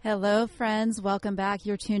Hello, friends. Welcome back.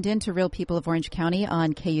 You're tuned in to Real People of Orange County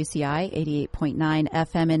on KUCI 88.9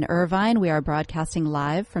 FM in Irvine. We are broadcasting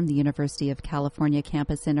live from the University of California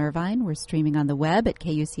campus in Irvine. We're streaming on the web at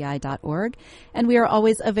kuci.org, and we are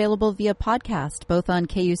always available via podcast, both on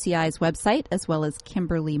KUCI's website as well as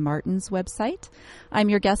Kimberly Martin's website. I'm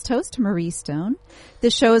your guest host, Marie Stone.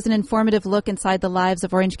 This show is an informative look inside the lives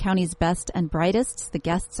of Orange County's best and brightest. The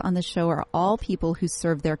guests on the show are all people who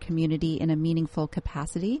serve their community in a meaningful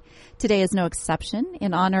capacity. Today is no exception.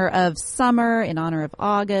 In honor of summer, in honor of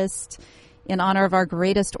August, in honor of our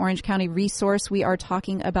greatest Orange County resource, we are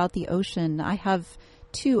talking about the ocean. I have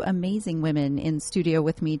two amazing women in studio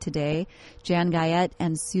with me today, Jan Guyette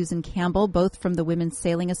and Susan Campbell, both from the Women's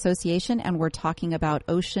Sailing Association, and we're talking about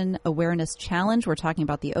Ocean Awareness Challenge. We're talking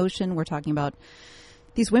about the ocean. We're talking about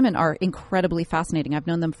these women are incredibly fascinating. I've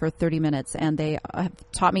known them for 30 minutes, and they have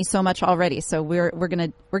taught me so much already. So we're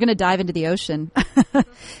gonna dive into the ocean.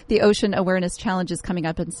 The Ocean Awareness Challenge is coming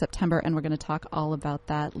up in September, and we're going to talk all about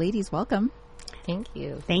that. Ladies, welcome. Thank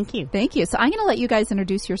you. Thank you. Thank you. So I'm going to let you guys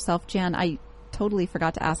introduce yourself. Jan, I totally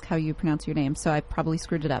forgot to ask how you pronounce your name, so I probably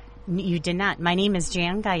screwed it up. You did not. My name is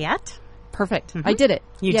Jan Guyette. Perfect. Mm-hmm. I did it.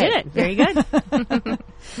 You did it. Very good.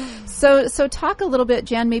 So talk a little bit,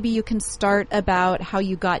 Jan, maybe you can start about how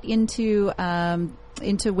you got into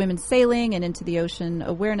women's sailing and into the Ocean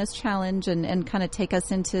Awareness Challenge and kind of take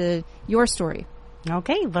us into your story.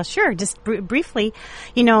 Okay, well, sure. Just briefly,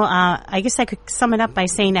 I guess I could sum it up by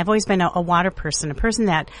saying I've always been a water person, a person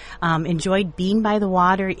that enjoyed being by the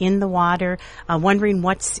water, in the water, wondering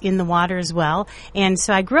what's in the water as well. And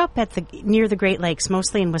so I grew up near the Great Lakes,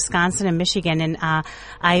 mostly in Wisconsin and Michigan, and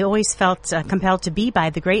I always felt compelled to be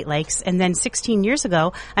by the Great Lakes. And then 16 years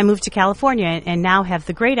ago, I moved to California and now have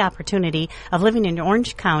the great opportunity of living in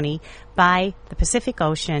Orange County by the Pacific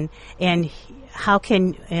Ocean, and how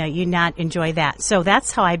can you not enjoy that? So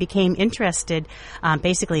that's how I became interested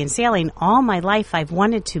basically in sailing. All my life I've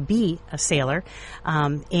wanted to be a sailor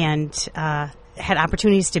and had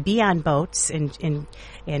opportunities to be on boats and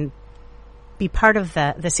be part of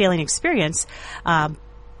the sailing experience.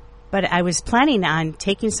 But I was planning on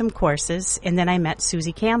taking some courses, and then I met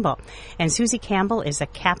Susie Campbell. And Susie Campbell is a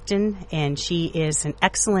captain, and she is an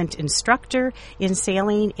excellent instructor in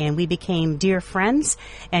sailing, and we became dear friends.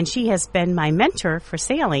 And she has been my mentor for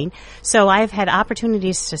sailing. So I've had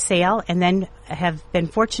opportunities to sail, and then have been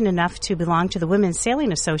fortunate enough to belong to the Women's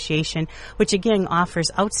Sailing Association, which again offers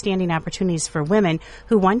outstanding opportunities for women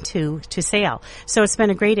who want to sail. So it's been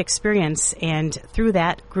a great experience, and through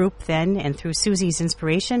that group then, and through Susie's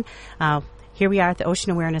inspiration, here we are at the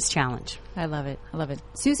Ocean Awareness Challenge. I love it. I love it.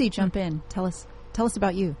 Susie, jump in. Tell us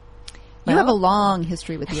about you. You have a long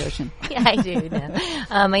history with the ocean. Yeah, I do.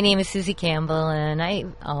 No. My name is Susie Campbell, and I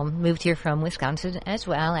moved here from Wisconsin as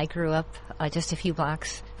well. I grew up just a few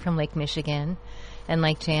blocks from Lake Michigan. And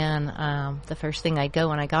like Jan, the first thing I'd go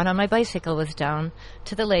when I got on my bicycle was down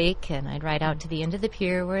to the lake, and I'd ride out to the end of the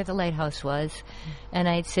pier where the lighthouse was, and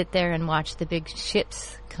I'd sit there and watch the big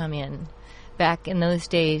ships come in. Back in those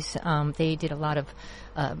days, they did a lot of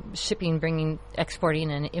shipping,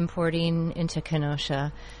 exporting and importing into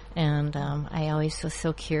Kenosha. And I always was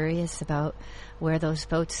so curious about where those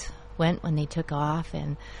boats went when they took off.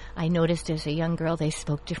 And I noticed as a young girl they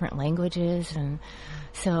spoke different languages. And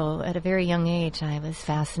so at a very young age, I was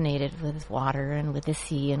fascinated with water and with the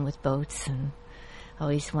sea and with boats, and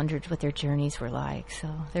always wondered what their journeys were like.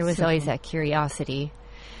 So there was always that curiosity.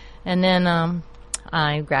 And then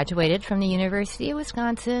I graduated from the University of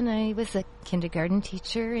Wisconsin. I was a kindergarten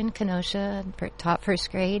teacher in Kenosha, taught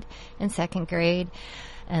first grade and second grade.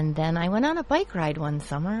 And then I went on a bike ride one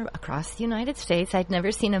summer across the United States. I'd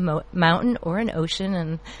never seen a mountain or an ocean,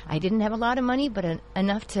 and I didn't have a lot of money, but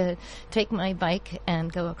enough to take my bike and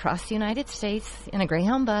go across the United States in a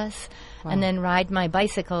Greyhound bus. Wow. And then ride my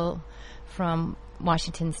bicycle from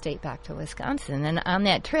Washington State back to Wisconsin. And on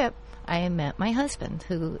that trip, I met my husband,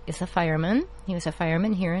 who is a fireman. He was a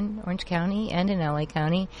fireman here in Orange County and in LA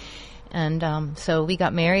County. And so we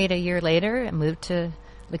got married a year later and moved to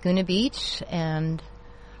Laguna Beach. And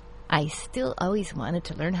I still always wanted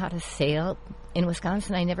to learn how to sail. In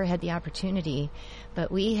Wisconsin, I never had the opportunity.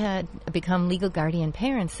 But we had become legal guardian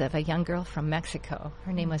parents of a young girl from Mexico.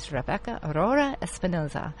 Her name was Rebecca Aurora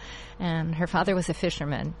Espinoza. And her father was a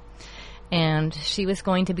fisherman. And she was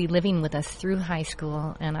going to be living with us through high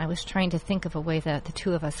school, and I was trying to think of a way that the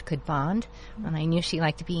two of us could bond. And I knew she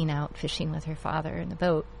liked being out fishing with her father in the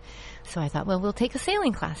boat. So I thought, well, we'll take a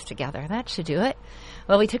sailing class together. That should do it.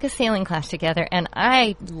 Well, we took a sailing class together, and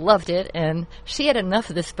I loved it. And she had enough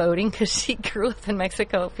of this boating because she grew up in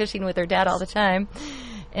Mexico fishing with her dad all the time.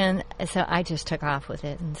 And so I just took off with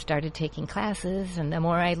it and started taking classes. And the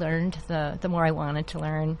more I learned, the more I wanted to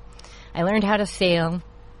learn. I learned how to sail.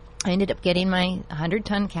 I ended up getting my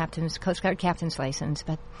 100-ton Coast Guard captain's license.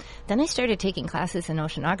 But then I started taking classes in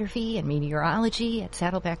oceanography and meteorology at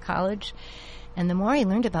Saddleback College. And the more I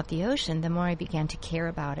learned about the ocean, the more I began to care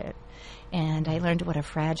about it. And I learned what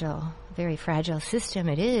a very fragile system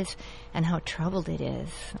it is and how troubled it is.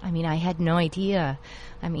 I mean, I had no idea.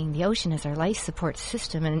 I mean, the ocean is our life support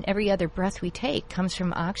system, and every other breath we take comes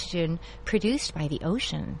from oxygen produced by the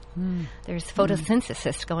ocean. There's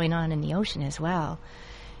photosynthesis going on in the ocean as well.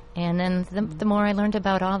 And then the more I learned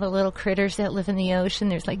about all the little critters that live in the ocean,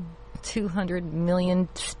 there's like 200 million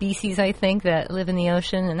species, I think, that live in the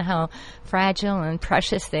ocean, and how fragile and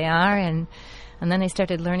precious they are. And then I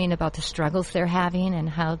started learning about the struggles they're having and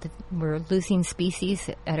how we're losing species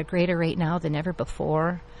at a greater rate now than ever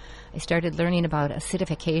before. I started learning about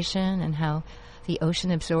acidification and how the ocean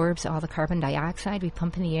absorbs all the carbon dioxide we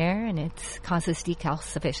pump in the air, and it causes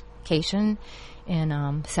decalcification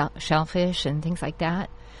in shellfish and things like that.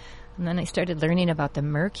 And then I started learning about the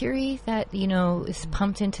mercury that, is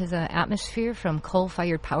pumped into the atmosphere from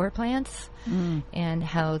coal-fired power plants, and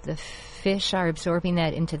how the fish are absorbing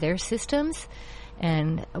that into their systems.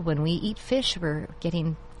 And when we eat fish, we're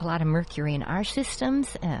getting a lot of mercury in our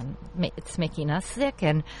systems, and it's making us sick.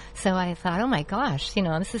 And so I thought, oh my gosh,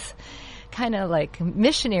 this is kind of like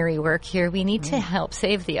missionary work here. We need to help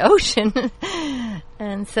save the ocean.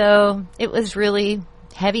 And so it was really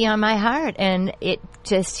heavy on my heart, and it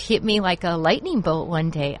just hit me like a lightning bolt one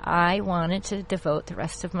day. I wanted to devote the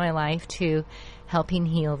rest of my life to helping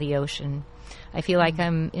heal the ocean. I feel like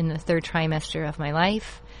I'm in the third trimester of my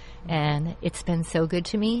life, and it's been so good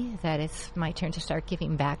to me that it's my turn to start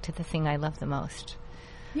giving back to the thing I love the most.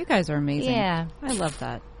 You guys are amazing. Yeah. I love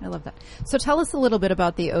that. So tell us a little bit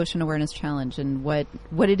about the Ocean Awareness Challenge and what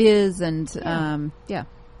it is, and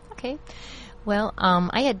Okay. Well,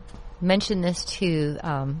 I had mentioned this too.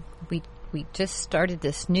 We just started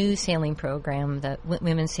this new sailing program, the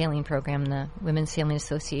Women's Sailing Program, the Women's Sailing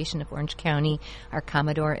Association of Orange County. Our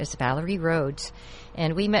Commodore is Valerie Rhodes.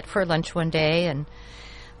 And we met for lunch one day, and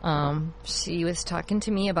she was talking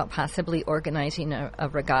to me about possibly organizing a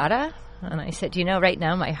regatta. And I said, right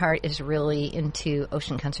now my heart is really into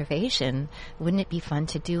ocean conservation. Wouldn't it be fun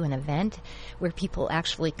to do an event where people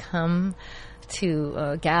actually come to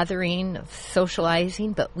a gathering of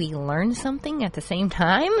socializing, but we learn something at the same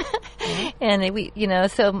time?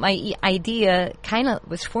 And so my idea kind of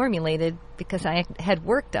was formulated because I had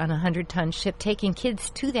worked on a 100-ton ship taking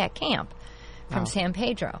kids to that camp from San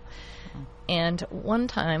Pedro. And one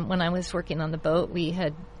time when I was working on the boat, we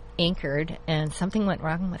had anchored, and something went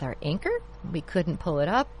wrong with our anchor. We couldn't pull it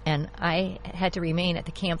up, and I had to remain at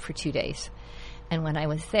the camp for 2 days. And when I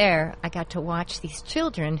was there, I got to watch these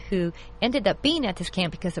children who ended up being at this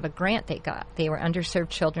camp because of a grant they got. They were underserved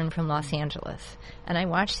children from Los Angeles. And I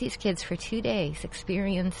watched these kids for 2 days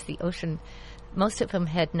experience the ocean. Most of them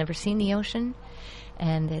had never seen the ocean,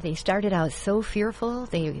 and they started out so fearful.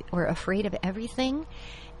 They were afraid of everything,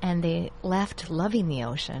 and they left loving the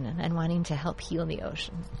ocean and wanting to help heal the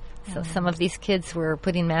ocean. So some of these kids were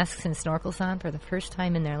putting masks and snorkels on for the first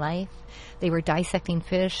time in their life. They were dissecting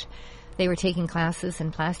fish. They were taking classes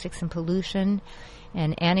in plastics and pollution.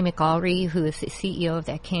 And Annie McAlry, who is the CEO of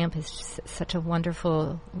that camp, is such a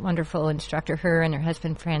wonderful, wonderful instructor. Her and her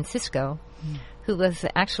husband, Francisco, who was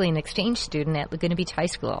actually an exchange student at Laguna Beach High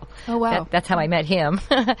School. Oh, wow. That's how I met him.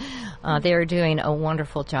 They are doing a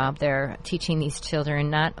wonderful job there, teaching these children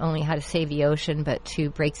not only how to save the ocean, but to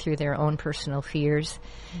break through their own personal fears.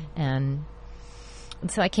 And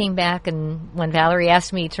so I came back, and when Valerie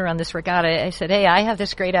asked me to run this regatta, I said, hey, I have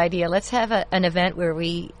this great idea. Let's have an event where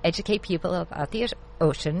we educate people about the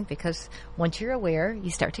ocean, because once you're aware, you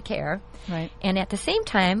start to care. Right. And at the same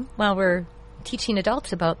time, while we're teaching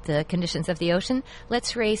adults about the conditions of the ocean,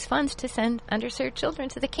 let's raise funds to send underserved children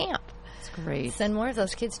to the camp. That's great. Send more of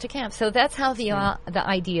those kids to camp. So that's how the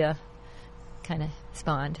idea kind of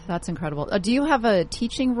spawned. That's incredible. Do you have a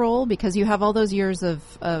teaching role? Because you have all those years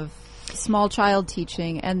of small child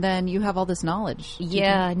teaching, and then you have all this knowledge.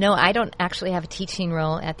 Yeah, no, I don't actually have a teaching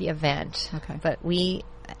role at the event. Okay. But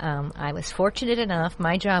I was fortunate enough,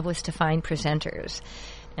 my job was to find presenters.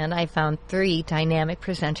 And I found 3 dynamic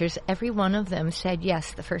presenters. Every one of them said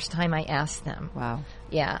yes the first time I asked them. Wow.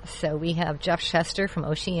 Yeah, so we have Jeff Chester from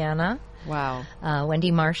Oceana. Wow. Wendy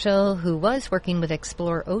Marshall, who was working with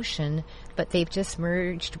Explore Ocean, but they've just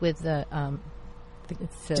merged with the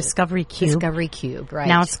Discovery Cube. Discovery Cube, right.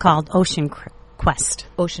 Now it's called Ocean Quest.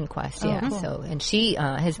 Ocean Quest, yeah. Oh, cool. So, and she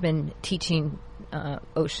has been teaching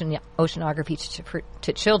oceanography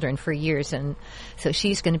to children for years, and so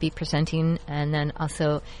she's going to be presenting. And then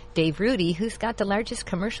also Dave Rudy, who's got the largest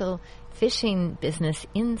commercial fishing business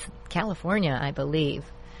in California, I believe.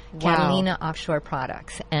 Wow. Catalina Offshore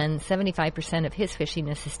Products, and 75% of his fishing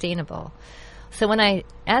is sustainable. So when I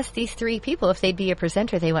asked these three people if they'd be a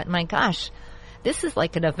presenter, they went, "My gosh, this is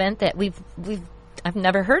like an event that I've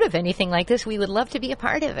never heard of anything like this. We would love to be a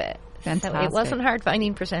part of it." Fantastic. So it wasn't hard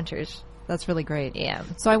finding presenters. That's really great. Yeah.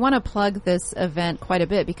 So I want to plug this event quite a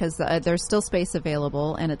bit because there's still space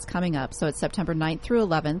available, and it's coming up. So it's September 9th through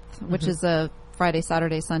 11th, which is a Friday,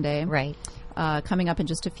 Saturday, Sunday. Right. Coming up in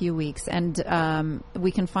just a few weeks. And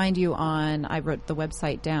we can find you on, I wrote the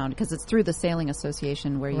website down because it's through the Sailing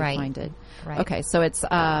Association where you Right. find it. Right. Okay, so it's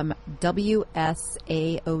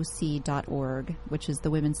WSAOC.org, which is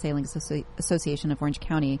the Women's Sailing Association of Orange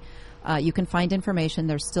County. You can find information.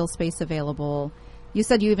 There's still space available. You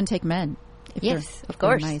said you even take men. Yes, of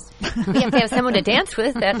course. Nice. We have to have someone to dance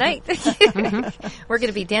with that night. We're going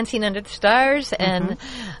to be dancing under the stars, and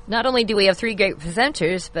not only do we have three great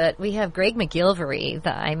presenters, but we have Greg McGilvery, the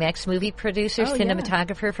IMAX movie producer,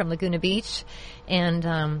 cinematographer from Laguna Beach,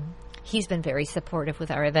 and he's been very supportive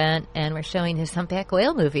with our event, and we're showing his humpback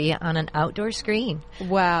whale movie on an outdoor screen.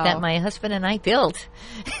 Wow. That my husband and I built.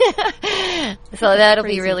 So that'll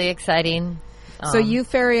Crazy. be really exciting. So you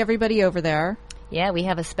ferry everybody over there. Yeah, we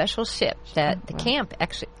have a special ship that the camp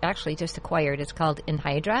actually just acquired. It's called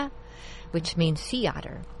Enhydra, which means sea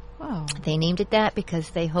otter. Wow. They named it that because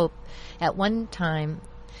they hope at one time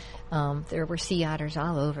there were sea otters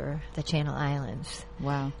all over the Channel Islands.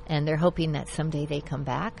 Wow. And they're hoping that someday they come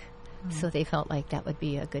back. So they felt like that would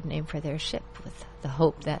be a good name for their ship, with the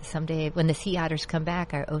hope that someday when the sea otters come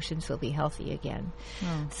back, our oceans will be healthy again.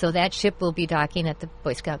 Oh. So that ship will be docking at the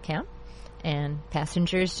Boy Scout camp. And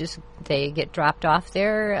passengers they get dropped off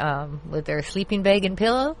there with their sleeping bag and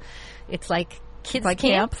pillow. It's like kids'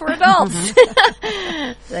 camp for adults.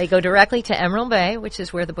 They go directly to Emerald Bay, which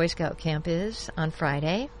is where the Boy Scout camp is, on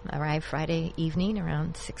Friday. Arrive Friday evening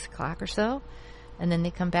around 6 o'clock or so, and then they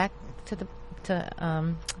come back to the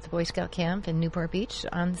Boy Scout camp in Newport Beach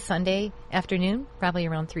on Sunday afternoon, probably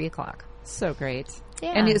around 3 o'clock. So great.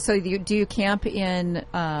 Yeah. And do you camp in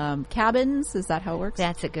cabins? Is that how it works?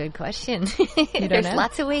 That's a good question. don't There's know?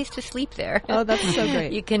 lots of ways to sleep there. Oh, that's so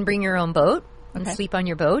great. You can bring your own boat and Okay. sleep on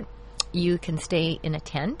your boat. You can stay in a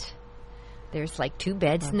tent. There's like 2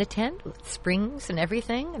 beds in the tent with springs and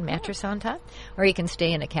everything and mattress on top. Or you can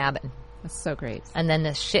stay in a cabin. That's so great. And then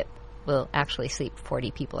the ship will actually sleep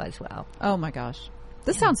 40 people as well. Oh, my gosh.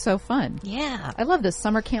 This sounds so fun. Yeah. I love this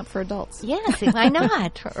summer camp for adults. Yes, why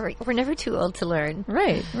not? We're never too old to learn.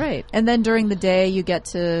 Right, right. And then during the day, you get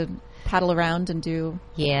to paddle around and do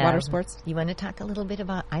water sports. You want to talk a little bit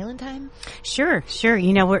about Island Time? Sure.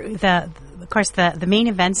 You know, of course, the main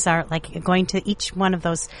events are like going to each one of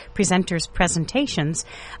those presenters' presentations,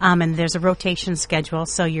 and there's a rotation schedule,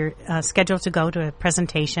 so you're scheduled to go to a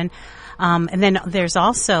presentation. And then there's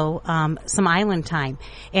also some island time.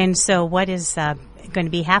 And so what is going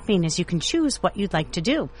to be happening is you can choose what you'd like to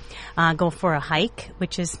do. Go for a hike,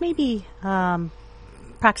 which is maybe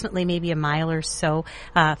approximately maybe a mile or so,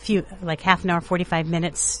 like half an hour, 45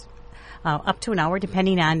 minutes, up to an hour,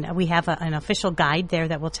 depending on, we have an official guide there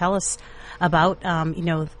that will tell us about,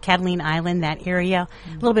 Catalina Island, that area,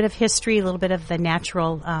 a little bit of history, a little bit of the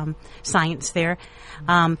natural science there.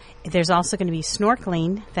 There's also going to be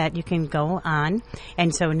snorkeling that you can go on.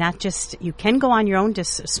 And so not just, you can go on your own,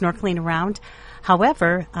 just snorkeling around.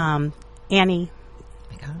 However, Annie,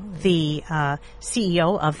 the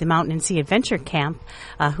CEO of the Mountain and Sea Adventure Camp,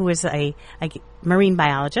 who is a marine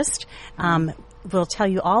biologist, will tell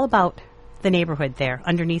you all about the neighborhood there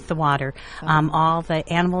underneath the water, all the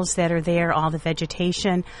animals that are there, all the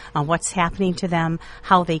vegetation, what's happening to them,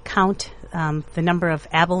 how they count the number of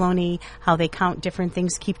abalone, how they count different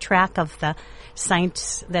things, keep track of the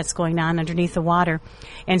science that's going on underneath the water.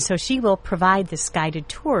 And so she will provide this guided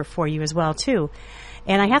tour for you as well, too.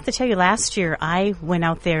 And I have to tell you, last year I went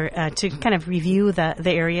out there to kind of review the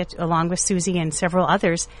area along with Susie and several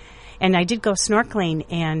others. And I did go snorkeling,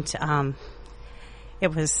 and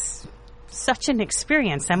it was such an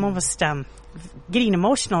experience. I'm almost getting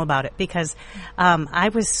emotional about it because I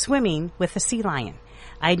was swimming with a sea lion.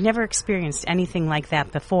 I'd never experienced anything like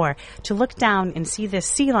that before. To look down and see this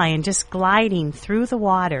sea lion just gliding through the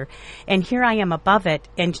water, and here I am above it,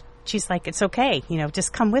 and she's like, "It's okay,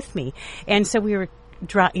 just come with me." And so we were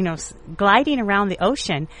gliding around the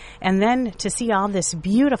ocean, and then to see all this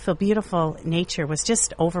beautiful, beautiful nature was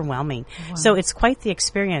just overwhelming. Wow. So it's quite the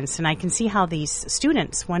experience, and I can see how these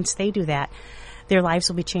students, once they do that, their lives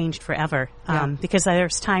will be changed forever. Because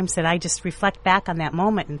there's times that I just reflect back on that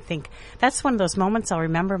moment and think, that's one of those moments I'll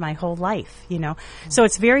remember my whole life, you know. So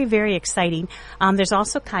it's very, very exciting. There's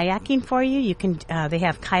also kayaking for you. You can, they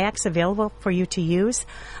have kayaks available for you to use.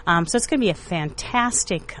 So it's going to be a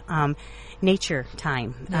fantastic nature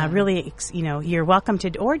time. Really, you know, you're welcome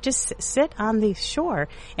to, or just sit on the shore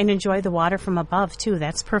and enjoy the water from above too.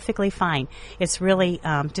 That's perfectly fine. It's really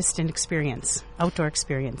just an experience, outdoor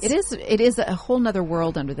experience. It is a whole nother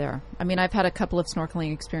world under there. I mean, I've had a couple of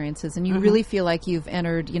snorkeling experiences, and you really feel like you've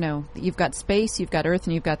entered, you know, you've got space, you've got earth,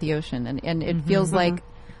 and you've got the ocean, and it feels like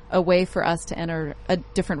a way for us to enter a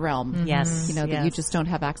different realm. Yes. You know, that you just don't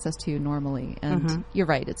have access to normally. And you're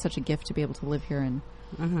right, it's such a gift to be able to live here and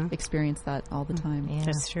experience that all the time. Yeah.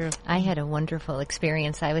 That's true. I had a wonderful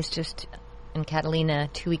experience. I was just in Catalina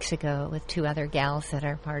 2 weeks ago with 2 other gals that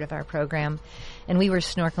are part of our program, and we were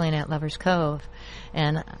snorkeling at Lover's Cove,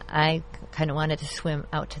 and I kind of wanted to swim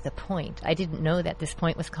out to the point. I didn't know that this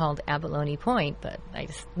point was called Abalone Point, but I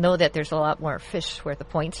just know that there's a lot more fish where the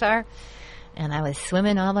points are, and I was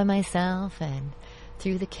swimming all by myself and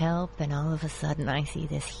through the kelp, and all of a sudden I see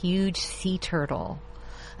this huge sea turtle.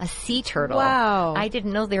 A sea turtle. Wow. I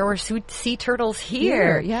didn't know there were sea turtles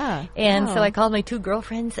here. Yeah. And so I called my 2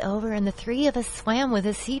 girlfriends over, and the 3 of us swam with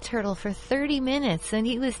a sea turtle for 30 minutes, and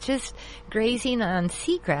he was just grazing on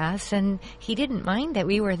seagrass, and he didn't mind that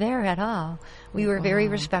we were there at all. We were very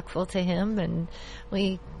respectful to him, and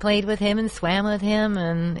we played with him and swam with him,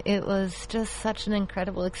 and it was just such an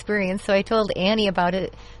incredible experience. So I told Annie about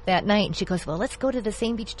it that night, and she goes, well, let's go to the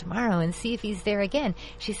same beach tomorrow and see if he's there again.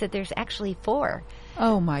 She said there's actually 4.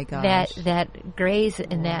 Oh my gosh! That graze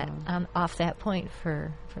in that off that point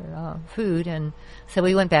for food, and so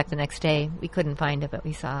we went back the next day. We couldn't find it, but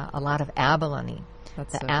we saw a lot of abalone.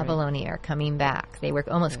 That's the so abalone are coming back. They were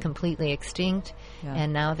almost completely extinct,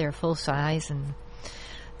 and now they're full size. And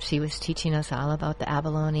she was teaching us all about the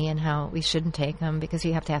abalone and how we shouldn't take them because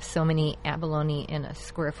you have to have so many abalone in a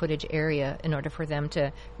square footage area in order for them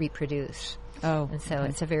to reproduce. Oh, and so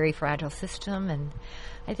it's a very fragile system, and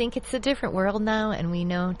I think it's a different world now, and we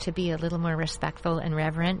know to be a little more respectful and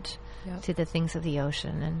reverent to the things of the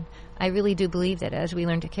ocean. And I really do believe that as we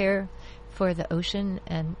learn to care for the ocean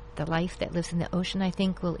and the life that lives in the ocean, I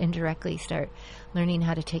think we'll indirectly start learning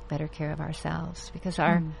how to take better care of ourselves, because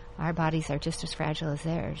our bodies are just as fragile as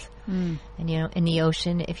theirs. And, you know, in the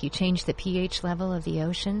ocean, if you change the pH level of the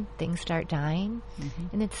ocean, things start dying.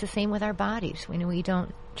 And it's the same with our bodies. When we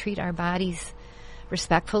don't treat our bodies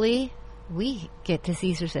respectfully, we get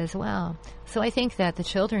diseases as well. So I think that the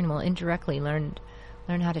children will indirectly learn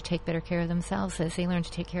how to take better care of themselves as they learn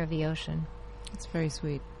to take care of the ocean. It's very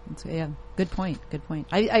sweet. Good point. Good point.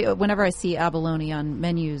 I whenever I see abalone on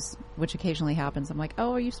menus, which occasionally happens, I'm like,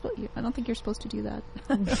 oh, are you supposed? I don't think you're supposed to do that.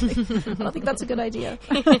 I don't think that's a good idea.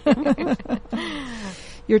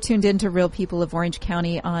 You're tuned in to Real People of Orange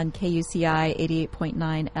County on KUCI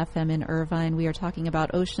 88.9 FM in Irvine. We are talking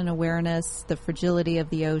about ocean awareness, the fragility of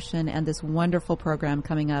the ocean, and this wonderful program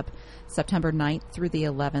coming up September 9th through the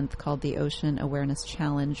 11th called the Ocean Awareness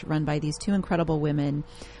Challenge, run by these 2 incredible women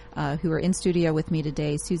who are in studio with me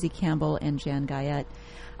today, Susie Campbell and Jan Guyette.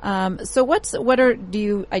 So do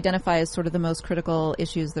you identify as sort of the most critical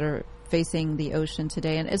issues that are facing the ocean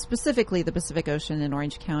today, and specifically the Pacific Ocean in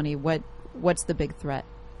Orange County? What's the big threat?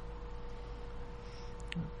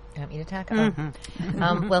 You want me to talk?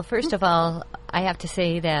 Well, first of all, I have to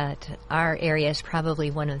say that our area is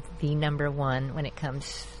probably one of the number 1 when it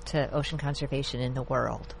comes to ocean conservation in the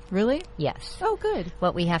world. Really? Yes. Oh, good.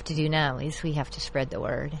 What we have to do now is we have to spread the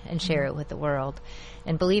word and share it with the world.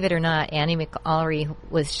 And believe it or not, Annie McAlry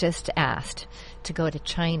was just asked to go to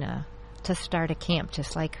China to start a camp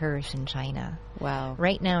just like hers in China. Wow.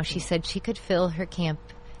 Right now, she said she could fill her camp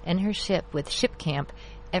and her ship with ship camp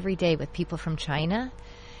every day with people from China.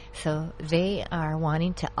 So they are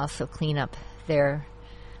wanting to also clean up their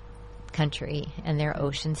country and their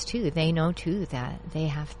oceans too. They know too that they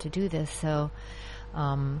have to do this. So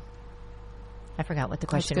I forgot what the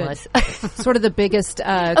question was. Sort of the biggest,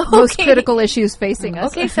 most critical issues facing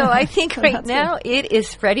us. Okay, so I think right now it is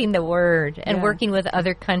spreading the word and working with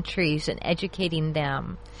other countries and educating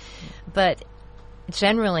them. But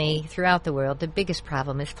generally, throughout the world, the biggest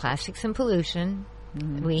problem is plastics and pollution.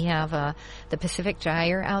 We have the Pacific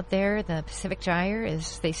Gyre out there. The Pacific Gyre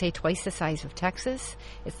is, they say, twice the size of Texas.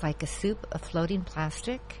 It's like a soup of floating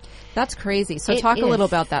plastic. That's crazy. So talk a little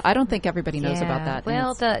about that. I don't think everybody knows about that.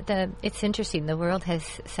 Well, it's interesting. The world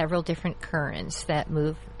has several different currents that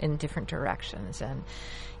move in different directions. And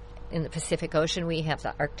in the Pacific Ocean, we have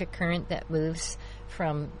the Arctic current that moves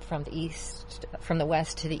from the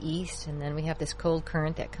west to the east, and then we have this cold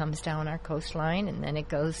current that comes down our coastline, and then it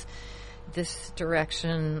goes this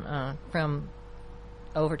direction from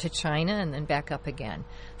over to China and then back up again.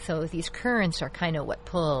 So these currents are kind of what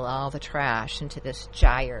pull all the trash into this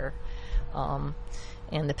gyre.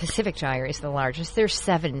 And the Pacific Gyre is the largest. There's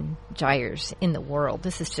 7 gyres in the world.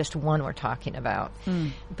 This is just one we're talking about.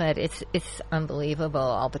 But it's unbelievable,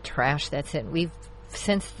 all the trash that's in.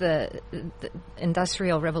 Since the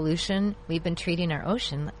Industrial Revolution, we've been treating our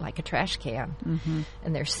ocean like a trash can.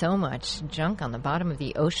 And there's so much junk on the bottom of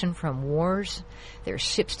the ocean from wars. There's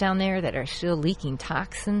ships down there that are still leaking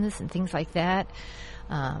toxins and things like that.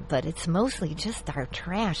 But it's mostly just our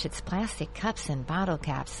trash. It's plastic cups and bottle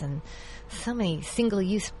caps and so many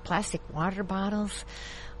single-use plastic water bottles,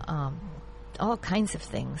 all kinds of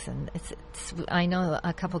things. And I know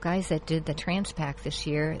a couple guys that did the Transpac this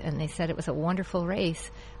year, and they said it was a wonderful race,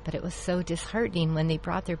 but it was so disheartening when they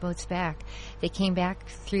brought their boats back. They came back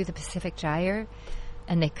through the Pacific Gyre,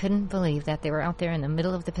 and they couldn't believe that they were out there in the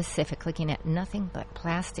middle of the Pacific looking at nothing but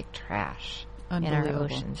plastic trash in our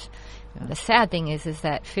oceans. Yeah. The sad thing is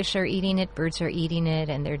that fish are eating it, birds are eating it,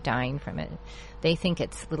 and they're dying from it. They think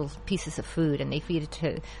it's little pieces of food, and they feed it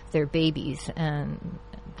to their babies, and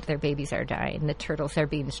their babies are dying. The turtles are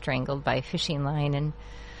being strangled by fishing line,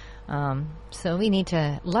 and so we need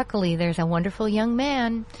to... Luckily, there's a wonderful young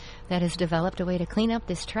man that has developed a way to clean up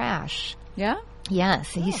this trash. Yeah?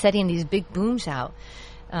 Yes. Oh. He's setting these big booms out,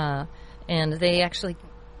 and they actually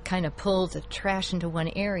kind of pull the trash into one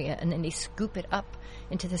area, and then they scoop it up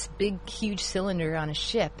into this big, huge cylinder on a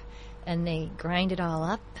ship, and they grind it all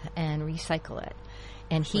up and recycle it.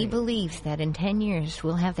 And he believes that in 10 years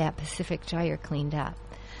we'll have that Pacific Gyre cleaned up.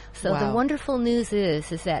 So the wonderful news is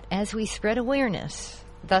that as we spread awareness,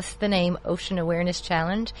 thus the name Ocean Awareness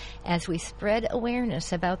Challenge, as we spread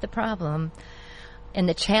awareness about the problem and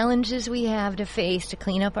the challenges we have to face to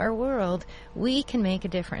clean up our world, we can make a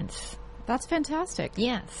difference. That's fantastic.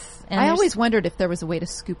 Yes. And I always wondered if there was a way to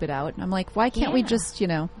scoop it out. I'm like, why can't we just,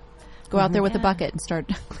 go out there with a bucket and start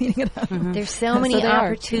cleaning it up? There's so many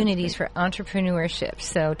opportunities for entrepreneurship.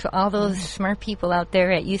 So to all those smart people out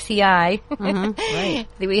there at UCI, right,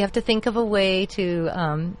 we have to think of a way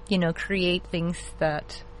to, create things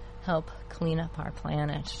that help clean up our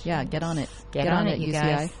planet. Yeah, get on it. Get on it, you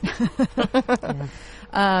UCI. Guys.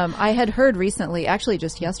 I had heard recently, actually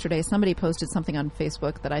just yesterday, somebody posted something on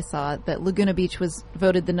Facebook that I saw, that Laguna Beach was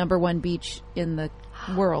voted the #1 beach in the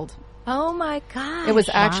world. Oh, my gosh. It was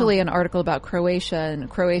actually an article about Croatia, and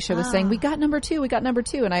Croatia was saying, we got number 2,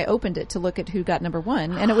 and I opened it to look at who got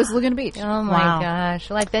 #1, and it was Laguna Beach. Oh, my gosh.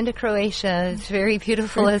 Well, I've been to Croatia. It's very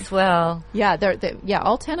beautiful as well. Yeah,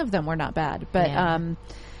 all 10 of them were not bad. But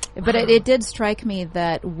but it did strike me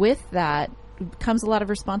that with that comes a lot of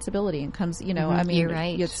responsibility, and comes, You're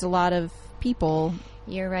right. It's a lot of people.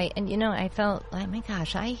 You're right. And, I felt, oh, my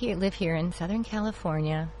gosh, I live here in Southern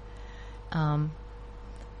California.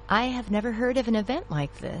 I have never heard of an event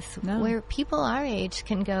like this where people our age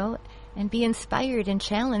can go and be inspired and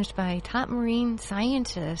challenged by top marine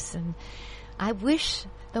scientists. And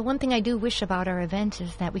the one thing I do wish about our event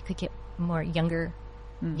is that we could get more younger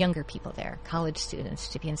people there, college students,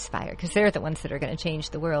 to be inspired, because they're the ones that are going to change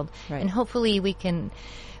the world. Right. And hopefully we can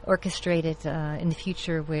orchestrate it in the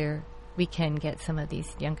future where we can get some of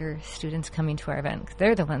these younger students coming to our event, because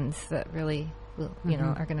they're the ones that really will,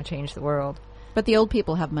 are going to change the world. But the old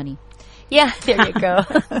people have money. Yeah, there you go.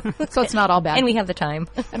 So it's not all bad. And we have the time.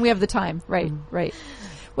 Right, right.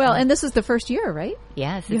 Well, and this is the first year, right?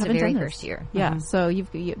 Yes, it's the very first year. Yeah, so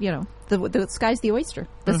the sky's the oyster.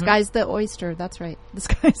 The sky's the oyster, that's right. The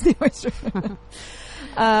sky's the oyster.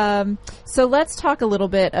 So let's talk a little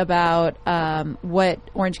bit about what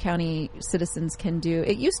Orange County citizens can do.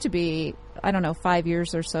 It used to be, 5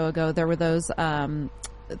 years or so ago, there were those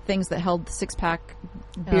things that held 6-pack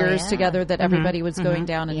beers together that everybody was going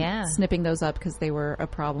down and snipping those up because they were a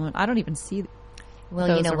problem. I don't even see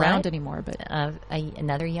those around anymore. But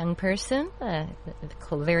another young person, a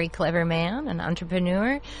very clever man, an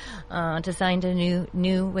entrepreneur, designed a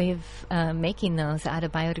new way of making those out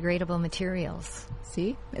of biodegradable materials.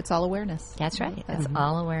 See, it's all awareness. That's right. That's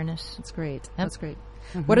all awareness. That's great. Yep. That's great.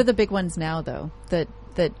 What are the big ones now, though, that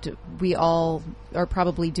we all are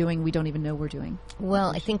probably doing we don't even know we're doing?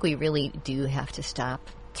 Well, I think we really do have to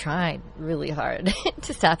try really hard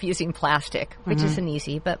to stop using plastic, which isn't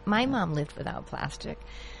easy. But my mom lived without plastic.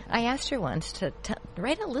 I asked her once to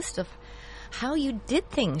write a list of how you did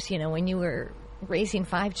things, when you were raising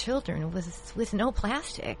 5 children with no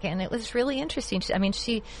plastic, and it was really interesting. I mean,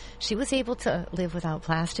 she was able to live without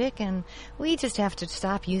plastic, and we just have to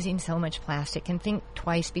stop using so much plastic and think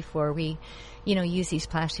twice before we, use these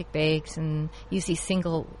plastic bags and use these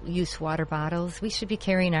single-use water bottles. We should be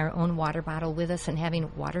carrying our own water bottle with us and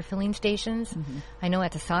having water filling stations. Mm-hmm. I know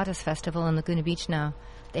at the Sawdust Festival in Laguna Beach now,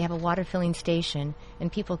 they have a water filling station, and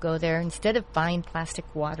people go there. Instead of buying plastic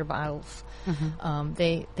water bottles, mm-hmm.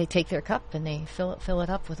 They take their cup and they fill it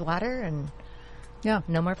up with water, and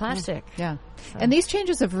no more plastic. Yeah. So. And these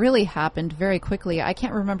changes have really happened very quickly. I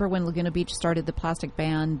can't remember when Laguna Beach started the plastic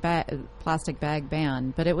bag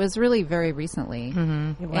ban, but it was really very recently.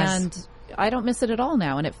 Mm-hmm. It was. And I don't miss it at all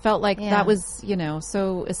now. And it felt like that was,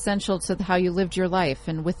 so essential to how you lived your life.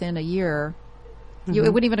 And within a year, mm-hmm.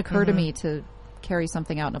 It wouldn't even occur to me to carry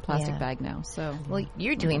something out in a plastic bag now. So, well,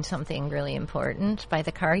 you're doing something really important by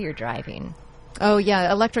the car you're driving. Oh,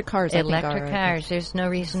 yeah, electric cars. Electric cars. There's no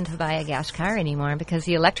reason to buy a gas car anymore because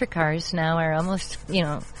the electric cars now are almost,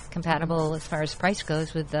 compatible as far as price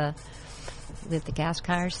goes with the gas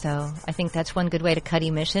cars. So I think that's one good way to cut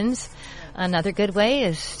emissions. Another good way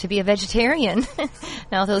is to be a vegetarian.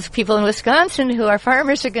 Now, those people in Wisconsin who are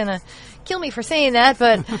farmers are going to kill me for saying that,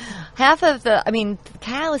 but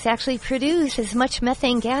cows actually produce as much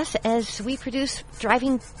methane gas as we produce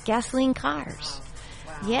driving gasoline cars.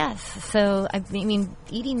 Wow. Yes. So,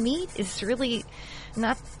 eating meat is really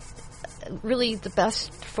not really the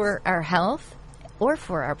best for our health or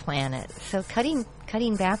for our planet. So cutting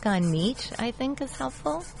back on meat, I think, is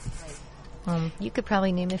helpful. You could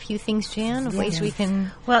probably name a few things, Jan, of ways we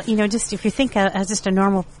can... Well, just if you think as just a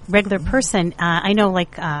normal, regular person, I know,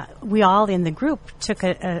 we all in the group took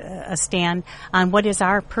a stand on what is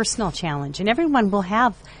our personal challenge. And everyone will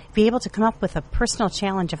be able to come up with a personal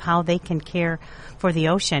challenge of how they can care for the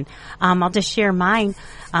ocean. I'll just share mine.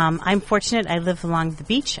 I'm fortunate. I live along the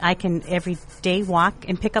beach. I can every day walk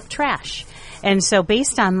and pick up trash. And so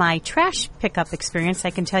based on my trash pickup experience, I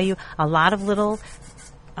can tell you a lot of little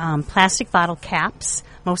plastic bottle caps,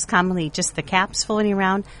 most commonly just the caps floating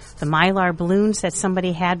around, the Mylar balloons that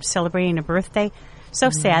somebody had celebrating a birthday. So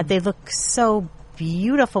sad. They look so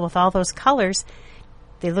beautiful with all those colors.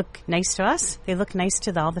 They look nice to us. They look nice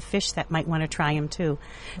to all the fish that might want to try them too.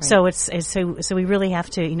 Right. So we really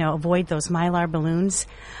have to avoid those Mylar balloons.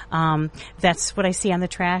 That's what I see on the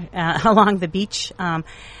trash along the beach.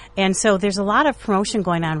 And so there's a lot of promotion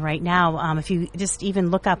going on right now. If you just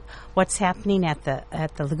even look up what's happening at the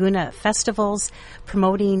Laguna festivals,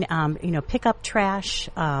 promoting pick up trash.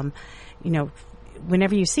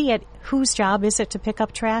 Whenever you see it, whose job is it to pick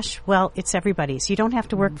up trash? Well, it's everybody's. You don't have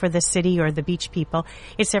to work for the city or the beach people.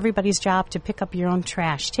 It's everybody's job to pick up your own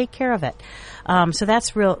trash. Take care of it. So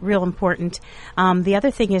that's real important. The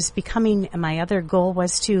other thing is my other goal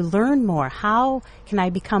was to learn more. How can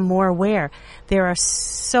I become more aware? There are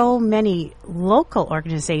so many local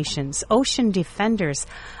organizations, Ocean Defenders,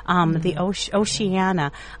 the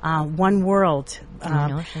Oceana, One World,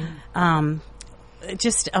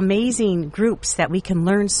 just amazing groups that we can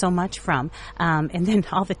learn so much from. And then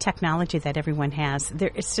all the technology that everyone has.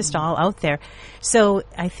 It's just all out there. So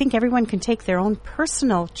I think everyone can take their own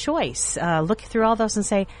personal choice, look through all those and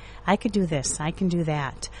say, I could do this, I can do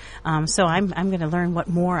that. So I'm going to learn what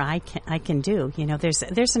more I can do.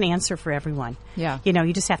 There's an answer for everyone. Yeah.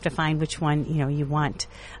 You just have to find which one, you want.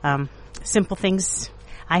 Simple things.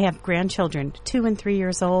 I have grandchildren, 2 and 3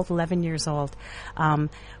 years old, 11 years old.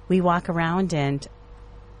 We walk around and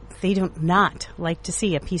they do not like to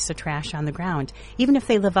see a piece of trash on the ground. Even if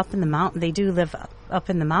they live up in the mountain, they do live up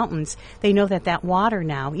in the mountains. They know that water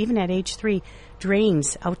now, even at age 3,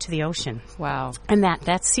 drains out to the ocean. Wow. And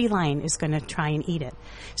that sea lion is going to try and eat it.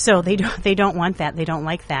 So they don't want that. They don't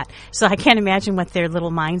like that. So I can't imagine what their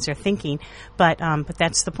little minds are thinking. But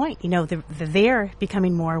that's the point. They're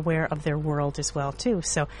becoming more aware of their world as well too.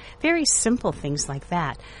 So very simple things like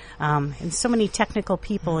that. And so many technical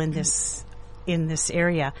people in this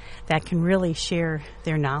area that can really share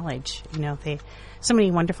their knowledge. So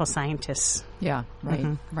many wonderful scientists. Yeah, right,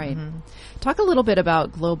 right. Mm-hmm. Talk a little bit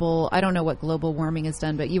about I don't know what global warming has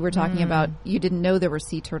done, but you were talking about you didn't know there were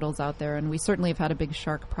sea turtles out there, and we certainly have had a big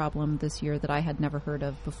shark problem this year that I had never heard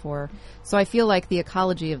of before. So I feel like the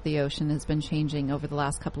ecology of the ocean has been changing over the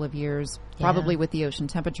last couple of years, probably with the ocean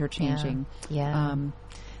temperature changing. Yeah.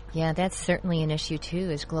 Yeah, that's certainly an issue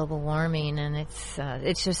too, is global warming, and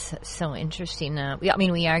it's just so interesting.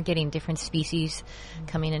 We are getting different species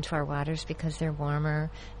coming into our waters because they're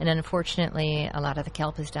warmer, and unfortunately, a lot of the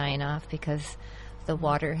kelp is dying off because the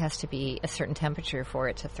water has to be a certain temperature for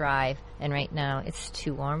it to thrive, and right now it's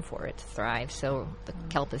too warm for it to thrive, so the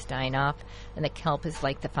kelp is dying off, and the kelp is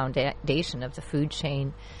like the foundation of the food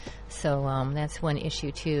chain. So that's one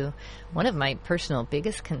issue too. One of my personal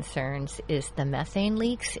biggest concerns is the methane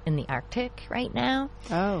leaks in the Arctic right now.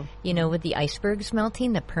 Oh. You know, with the icebergs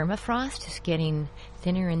melting, the permafrost is getting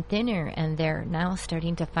thinner and thinner, and they're now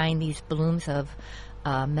starting to find these blooms of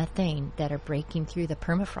methane that are breaking through the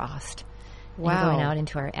permafrost. Wow. And going out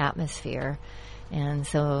into our atmosphere. And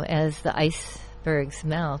so as the icebergs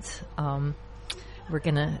melt, we're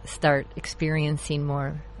going to start experiencing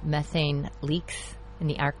more methane leaks in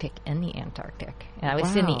the Arctic and the Antarctic. And I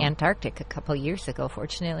was in the Antarctic a couple years ago.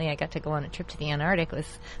 Fortunately, I got to go on a trip to the Antarctic. It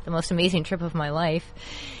was the most amazing trip of my life.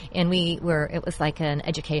 And it was like an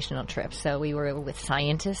educational trip. So we were with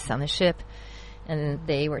scientists on the ship, and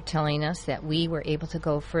they were telling us that we were able to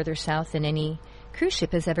go further south than any cruise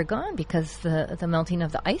ship has ever gone because the melting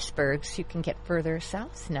of the icebergs, you can get further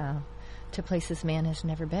south now to places man has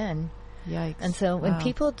never been. Yikes. And so when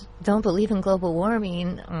people don't believe in global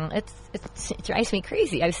warming, it drives me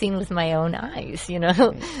crazy. I've seen with my own eyes, you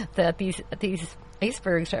know, that these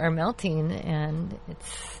icebergs are melting, and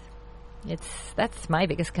that's my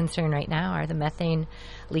biggest concern right now are the methane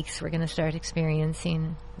leaks we're going to start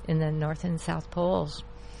experiencing in the North and South Poles.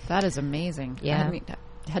 That is amazing. Yeah.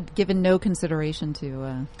 Had given no consideration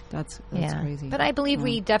to that's crazy. But I believe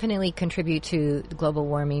we definitely contribute to global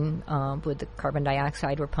warming with the carbon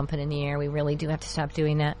dioxide we're pumping in the air. We really do have to stop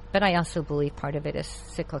doing that. But I also believe part of it is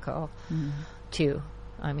cyclical too.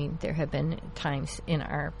 I mean, there have been times in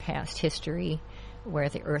our past history where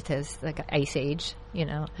the Earth has like an ice age, you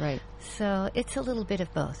know. Right. So it's a little bit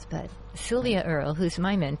of both. But Sylvia Earle, who's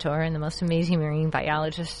my mentor and the most amazing marine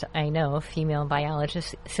biologist I know, female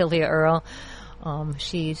biologist, Sylvia Earle, I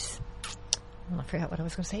forgot what I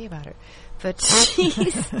was going to say about her, but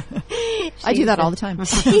I do that all the time.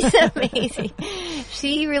 She's amazing.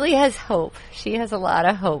 She really has hope. She has a lot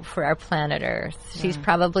of hope for our planet Earth. Yeah. She's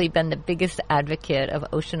probably been the biggest advocate of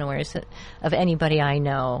ocean awareness of anybody I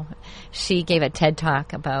know. She gave a TED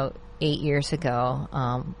Talk about 8 years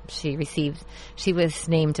ago. She was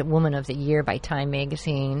named Woman of the Year by Time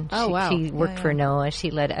Magazine. Oh, wow. She worked for NOAA. She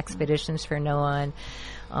led expeditions for NOAA,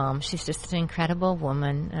 and she's just an incredible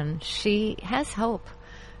woman, and she has hope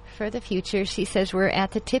for the future. She says we're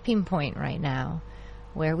at the tipping point right now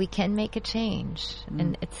where we can make a change,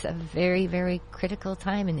 and it's a very, very critical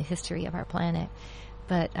time in the history of our planet.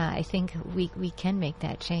 But I think we can make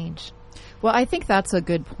that change. Well, I think that's a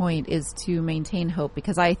good point, is to maintain hope,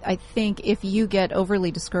 because I think if you get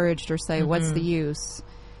overly discouraged or say, what's the use,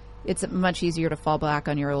 it's much easier to fall back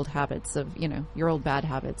on your old habits of, you know, your old bad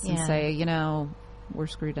habits and say, you know, we're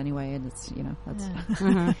screwed anyway, and it's, you know,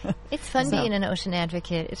 that's... It's fun being an ocean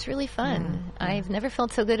advocate. It's really fun. Yeah. I've never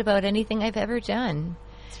felt so good about anything I've ever done.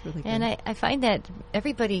 It's really good. And I find that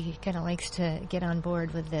everybody kind of likes to get on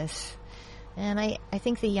board with this. And I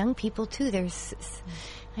think the young people, too,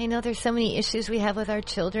 I know there's so many issues we have with our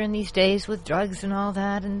children these days with drugs and all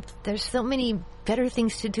that, and there's so many better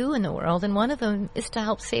things to do in the world, and one of them is to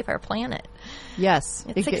help save our planet. Yes,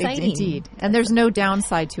 it's exciting. Indeed. And there's no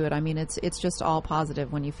downside to it. I mean, it's just all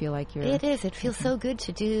positive when you feel like you're... It is. It feels so good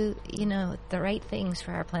to do, you know, the right things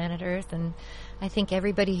for our planet Earth, and I think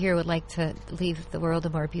everybody here would like to leave the world a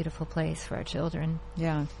more beautiful place for our children.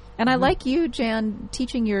 Yeah. And I like you, Jan,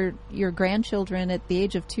 teaching your grandchildren at the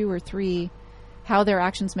age of 2 or 3 how their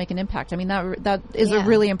actions make an impact. I mean, that is a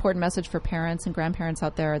really important message for parents and grandparents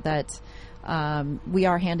out there, that we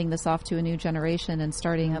are handing this off to a new generation and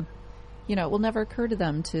starting, you know, it will never occur to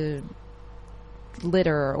them to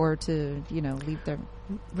litter or to, you know, leave their...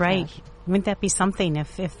 Right. trash. Wouldn't that be something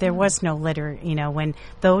if there was no litter, you know, when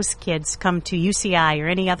those kids come to UCI or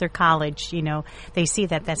any other college, you know, they see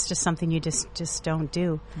that that's just something you just don't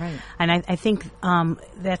do. Right. And I think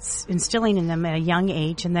that's instilling in them at a young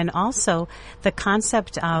age. And then also the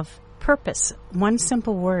concept of purpose, one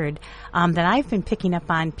simple word that I've been picking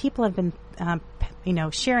up on. People have been, you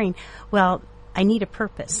know, sharing, well, I need a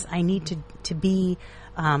purpose. I need to be...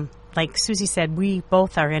 like Susie said, we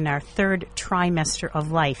both are in our 3rd trimester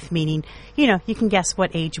of life, meaning, you know, you can guess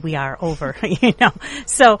what age we are over, you know.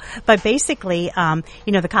 So, but basically,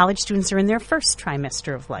 you know, the college students are in their 1st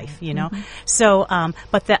trimester of life, you know. So,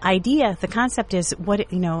 but the idea, the concept is you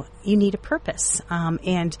know, you need a purpose.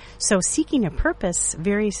 And so seeking a purpose,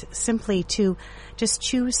 very simply to just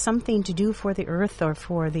choose something to do for the earth or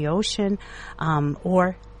for the ocean,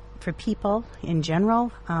 or for people in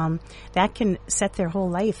general, that can set their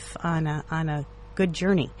whole life on a good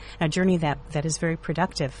journey, a journey that is very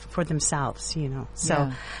productive for themselves, you know. So,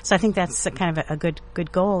 Yeah. so I think that's a kind of a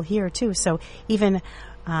good goal here too. So even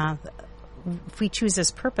if we choose this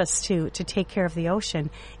purpose to take care of the ocean,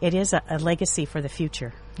 it is a legacy for the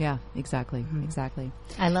future. Yeah, exactly, exactly.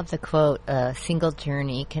 I love the quote, "A single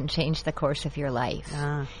journey can change the course of your life."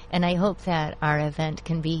 And I hope that our event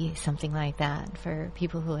can be something like that for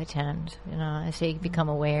people who attend, you know, as they become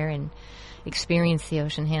aware and experience the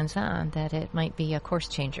ocean hands-on, that it might be a course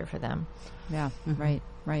changer for them. Yeah,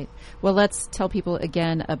 right. Well, let's tell people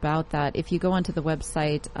again about that. If you go onto the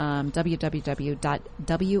website,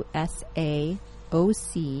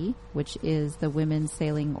 www.wsaoc, which is the Women's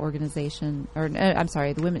Sailing Organization, or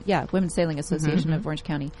the Women's Sailing Association of Orange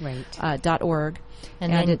County, Right. .org.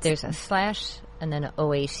 And then there's a slash and then an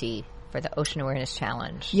OAC for the Ocean Awareness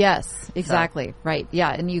Challenge. Yes, exactly. Right. Yeah.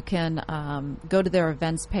 And you can go to their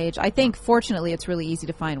events page. I think, fortunately, it's really easy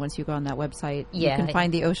to find once you go on that website. Yeah. You can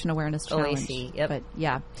find the Ocean Awareness Challenge. OAC, yep. But,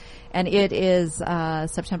 yeah. And it is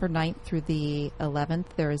September 9th through the 11th.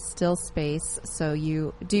 There is still space. So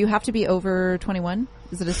do you have to be over 21?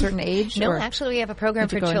 Is it a certain age? No, or actually, we have a program could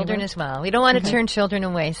for you go children anywhere? as well. We don't want to turn children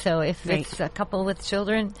away. So if Right. it's a couple with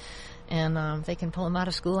children, and they can pull them out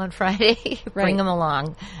of school on Friday, Right. bring them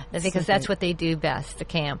along, because that's great. what they do best. The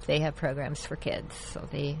camp, they have programs for kids, so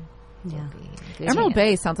they. Yeah. will be good. Emerald Yeah.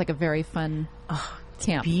 Bay sounds like a very fun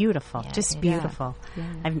camp. Beautiful, Yeah, just it is. beautiful.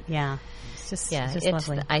 Yeah. It's just Yeah, just it's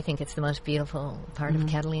lovely. I think it's the most beautiful part of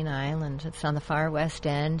Catalina Island. It's on the far west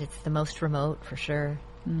end. It's the most remote for sure,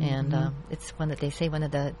 and it's one of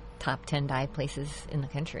the top 10 dive places in the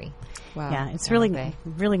country. Wow. Yeah, it's Emerald really Bay.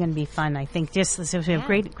 really going to be fun. I think just this was a Yeah.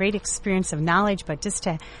 great experience of knowledge, but just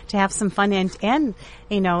to have some fun and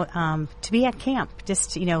you know to be at camp,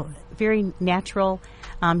 just you know very natural.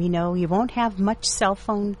 You know, you won't have much cell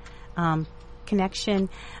phone connection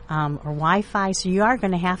or Wi-Fi, so you are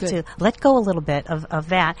going to have to let go a little bit of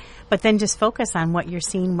that, but then just focus on what you're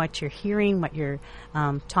seeing, what you're hearing, what you're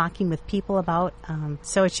talking with people about.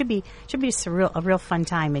 So it should be just a real fun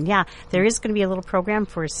time. And yeah, there is going to be a little program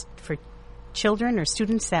for children or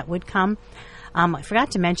students that would come. I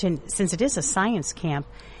forgot to mention, since it is a science camp,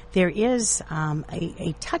 there is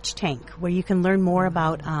a touch tank where you can learn more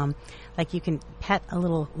about, like you can pet a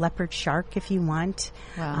little leopard shark if you want.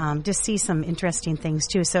 Wow. Just see some interesting things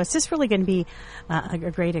too. So it's just really going to be a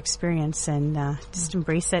great experience, and just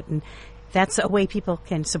embrace it. And that's a way people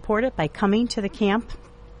can support it, by coming to the camp.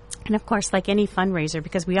 And of course, like any fundraiser,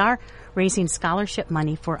 because we are raising scholarship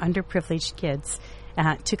money for underprivileged kids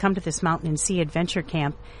to come to this Mountain and Sea Adventure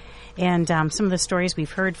Camp. And some of the stories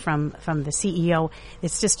we've heard from the CEO,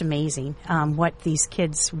 it's just amazing what these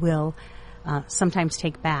kids will sometimes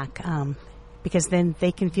take back, because then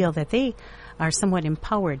they can feel that they are somewhat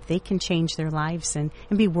empowered. They can change their lives and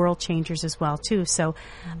be world changers as well, too. So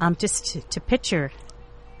just to picture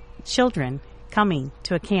children coming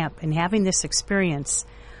to a camp and having this experience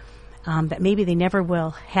that maybe they never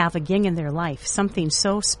will have again in their life, something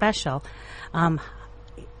so special,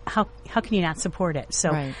 how can you not support it? So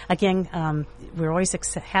Right. again, we're always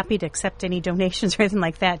happy to accept any donations or anything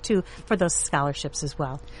like that too for those scholarships as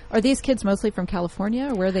well. Are these kids mostly from California,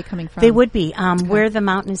 or where are they coming from? They would be where the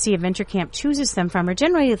Mountain and Sea Adventure Camp chooses them from, are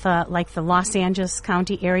generally the Los Angeles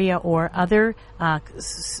County area or other. I'm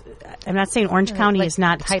not saying Orange County Like is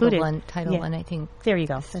not Title excluded. Title Yeah. One, I think. There you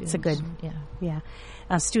go. That's a good. Yeah. Yeah.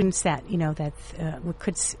 Students that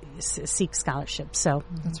could seek scholarships, so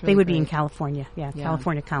That's they really would be in great. California. Yeah, Yeah.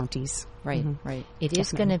 California counties. Right, Mhm. right. It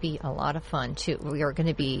is going to be a lot of fun too.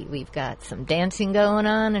 We've got some dancing going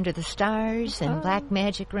on under the stars, and Black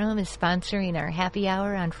Magic Room is sponsoring our happy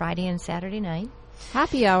hour on Friday and Saturday night.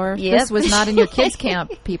 Happy hour. Yep. This was not in your kids'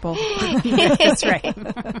 camp, people. That's right.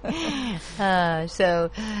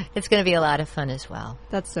 So it's going to be a lot of fun as well.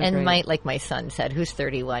 That's so and great. like my son said, who's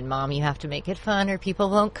 31, Mom, you have to make it fun or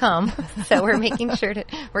people won't come. So we're making sure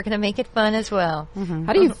we're going to make it fun as well.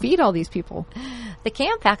 How do you feed all these people? The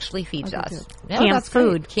camp actually feeds Oh, they us. do. Yeah, Camp that's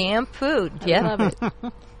food. great. Camp food. I Yeah. love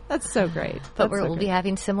it. That's so great. But That's so we'll be great.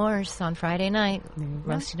 having s'mores on Friday night,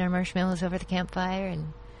 roasting our marshmallows over the campfire,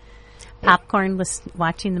 and Popcorn,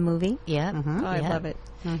 watching the movie. yeah, Oh, I yeah. love it.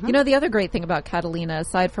 You know, the other great thing about Catalina,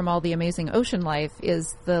 aside from all the amazing ocean life,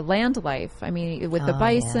 is the land life. I mean, with the Oh,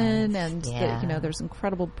 bison yes. and, Yeah. there's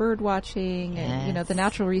incredible bird watching and, the Yes.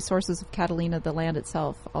 natural resources of Catalina, the land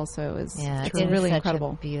itself also is Yeah, it's it is really such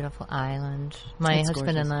incredible. a beautiful island. My It's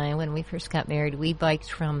husband gorgeous. and I, when we first got married, we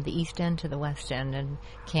biked from the east end to the west end and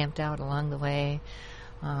camped out along the way.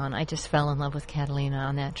 And I just fell in love with Catalina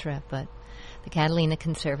on that trip. But the Catalina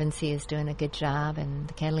Conservancy is doing a good job, and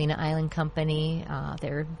the Catalina Island Company,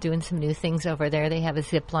 they're doing some new things over there. They have a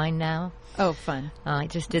zip line now. Oh, fun. I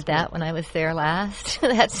just did that when I was there last.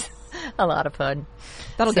 That's a lot of fun.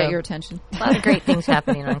 That'll get your attention. A lot of great things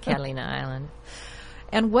happening on Catalina Island.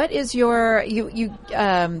 And what is your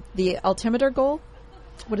the altimeter goal?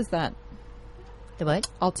 What is that? The what?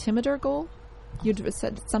 Altimeter goal? You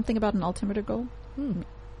said something about an altimeter goal?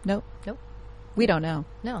 Nope. We don't know.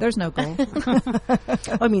 No. There's no goal.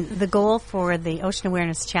 I mean, the goal for the Ocean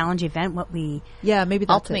Awareness Challenge event, maybe that's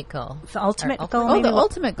ultimate it. goal. The ultimate goal? Oh, the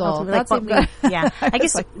ultimate goal. That's like I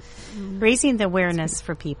guess raising the awareness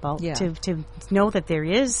for people to know that there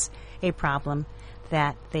is a problem,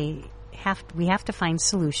 that we have to find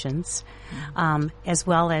solutions, as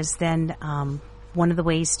well as then one of the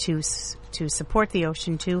ways to support the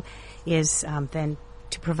ocean too is then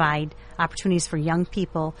to provide opportunities for young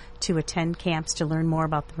people to attend camps to learn more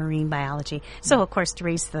about the marine biology. So, of course, to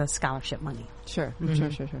raise the scholarship money. Sure.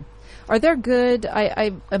 Are there good,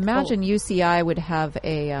 I imagine UCI would have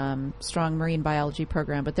a strong marine biology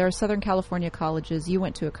program, but there are Southern California colleges. You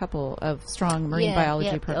went to a couple of strong marine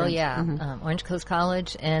biology programs. Oh, yeah. Orange Coast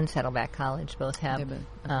College and Saddleback College both have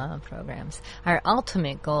programs. Our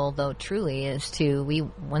ultimate goal, though, truly is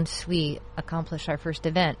once we accomplish our first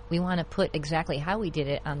event, we want to put exactly how we did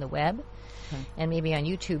it on the web and maybe on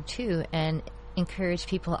YouTube, too, and encourage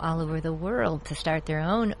people all over the world to start their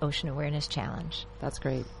own Ocean Awareness Challenge. That's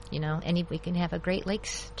great. We can have a Great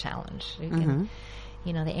Lakes Challenge. We can,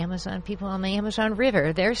 the Amazon people on the Amazon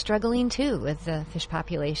River, they're struggling too with the fish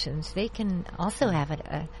populations. They can also have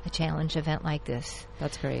a challenge event like this.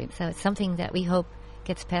 That's great. So it's something that we hope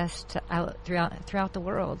gets passed out throughout the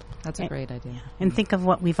world. That's a great idea. And think of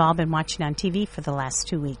what we've all been watching on TV for the last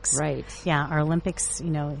 2 weeks. Right. Yeah, our Olympics,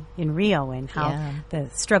 in Rio, and how the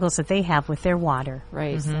struggles that they have with their water.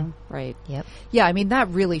 Right. Right. Yep. Yeah, I mean, that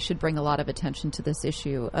really should bring a lot of attention to this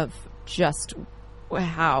issue of just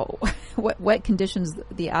what conditions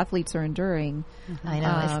the athletes are enduring. I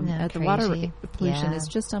know, isn't that at crazy? The water pollution is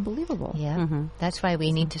just unbelievable. Yeah. That's why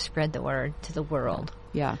we need to spread the word to the world.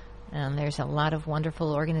 Yeah. And there's a lot of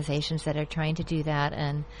wonderful organizations that are trying to do that.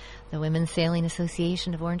 And the Women's Sailing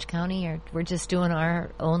Association of Orange County, we're just doing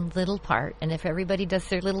our own little part. And if everybody does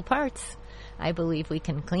their little parts, I believe we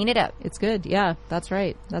can clean it up. It's good. Yeah, that's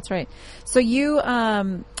right. So you,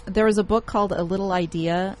 there was a book called A Little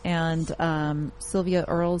Idea, and Sylvia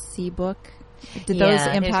Earle's Sea book. Did those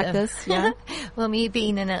impact this? Yeah. Well, me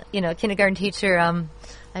being a kindergarten teacher,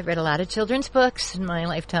 I've read a lot of children's books in my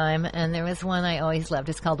lifetime, and there was one I always loved.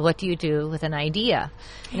 It's called What Do You Do with an Idea?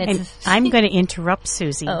 And I'm going to interrupt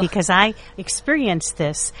Susie because I experienced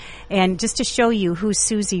this. And just to show you who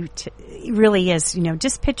Susie really is,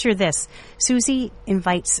 just picture this. Susie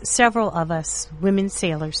invites several of us women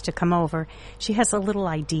sailors to come over. She has a little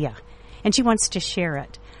idea, and she wants to share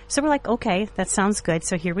it. So we're like, okay, that sounds good.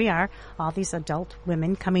 So here we are, all these adult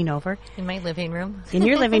women coming over. In my living room. In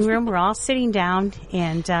your living room, we're all sitting down,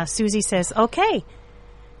 and Susie says, okay,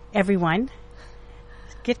 everyone,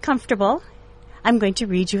 get comfortable. I'm going to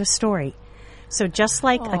read you a story. So just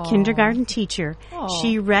like a kindergarten teacher,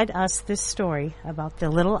 she read us this story about the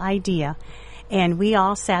little idea, and we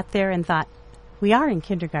all sat there and thought, we are in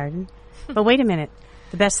kindergarten, but wait a minute.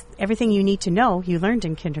 Everything you need to know, you learned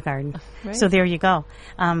in kindergarten. Right. So there you go.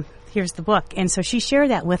 Here's the book. And so she shared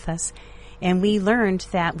that with us. And we learned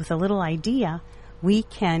that with a little idea, we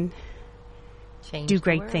can do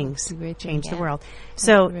great things, change the world.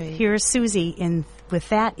 So here's Susie, with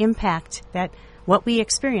that impact, that what we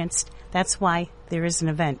experienced, that's why there is an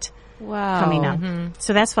event coming up.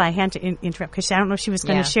 So that's why I had to interrupt, because I don't know if she was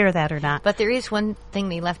going to share that or not. But there is one thing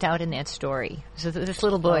they left out in that story. So this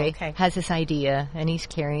little boy has this idea, and he's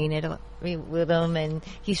carrying it with him, and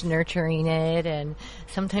he's nurturing it, and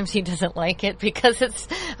sometimes he doesn't like it because it's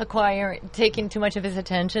taking too much of his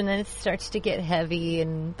attention, and it starts to get heavy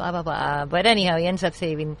and blah, blah, blah. But anyhow, he ends up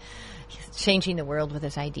changing the world with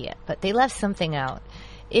his idea. But they left something out.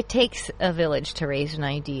 It takes a village to raise an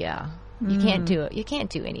idea. You can't do it. You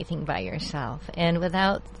can't do anything by yourself. And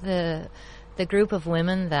without the group of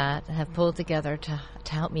women that have pulled together to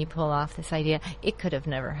help me pull off this idea, it could have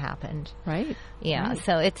never happened. Right. Yeah. Right.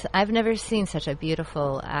 So I've never seen such a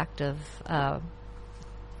beautiful act of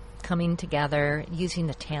coming together, using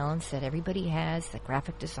the talents that everybody has, the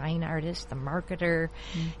graphic design artist, the marketer.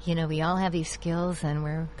 We all have these skills, and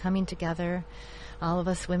we're coming together, all of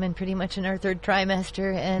us women pretty much in our third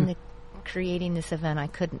trimester, and creating this event. I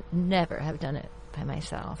could never have done it by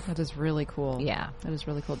myself. That is really cool. Yeah. That is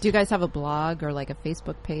really cool. Do you guys have a blog or like a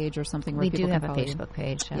Facebook page or something where people can follow you? We do have a Facebook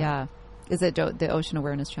page. Yeah. Is it the Ocean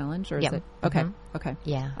Awareness Challenge, or is it? Okay, okay.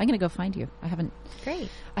 Yeah, I'm going to go find you. Great.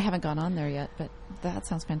 I haven't gone on there yet, but that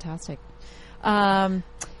sounds fantastic. And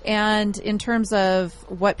in terms of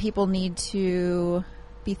what people need to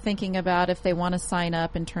be thinking about if they want to sign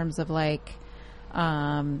up, in terms of like,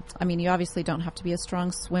 I mean, you obviously don't have to be a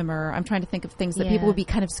strong swimmer. I'm trying to think of things that people would be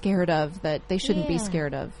kind of scared of that they shouldn't be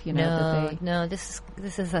scared of. You know, no. This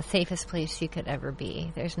is the safest place you could ever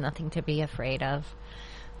be. There's nothing to be afraid of.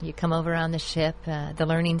 You come over on the ship. The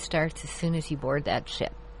learning starts as soon as you board that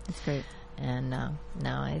ship. That's great. And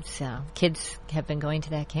no, it's kids have been going to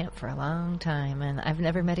that camp for a long time, and I've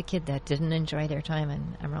never met a kid that didn't enjoy their time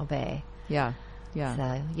in Emerald Bay. Yeah.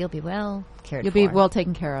 So you'll be well cared for. You'll be well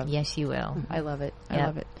taken care of. Yes, you will. I love it. I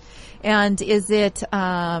love it. And is it,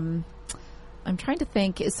 I'm trying to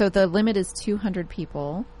think, so the limit is 200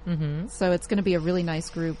 people. Mm-hmm. So it's going to be a really nice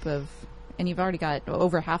group of, and you've already got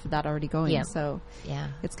over half of that already going. Yeah. So yeah,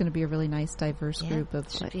 it's going to be a really nice, diverse group of.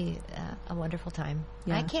 It should be a wonderful time.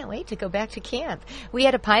 Yeah. I can't wait to go back to camp. We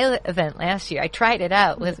had a pilot event last year. I tried it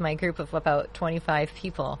out with my group of about 25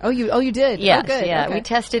 people. Oh, you did? Yes, oh, good. yeah. Okay. We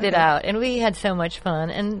tested it out, and we had so much fun.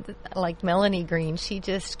 And like Melanie Green, she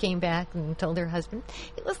just came back and told her husband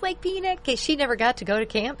it was like being at camp. She never got to go to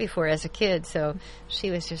camp before as a kid, so she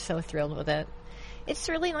was just so thrilled with it. It's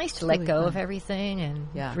really nice to let go of everything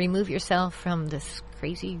and remove yourself from this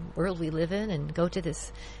crazy world we live in and go to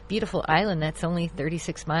this beautiful island that's only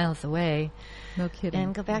 36 miles away. No kidding.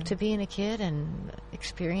 And go back to being a kid and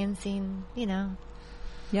experiencing,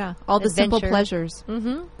 Yeah, all the simple pleasures.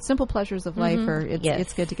 Mm-hmm. Simple pleasures of life.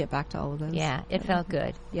 It's good to get back to all of those. Yeah, it felt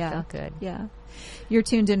good. Yeah. It felt good. Yeah. You're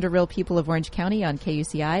tuned into Real People of Orange County on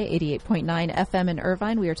KUCI 88.9 FM in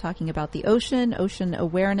Irvine. We are talking about the ocean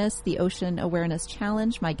awareness, the Ocean Awareness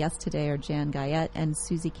Challenge. My guests today are Jan Guyette and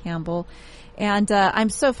Susie Campbell. And I'm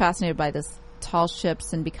so fascinated by this tall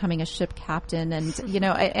ships and becoming a ship captain. And,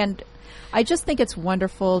 and I just think it's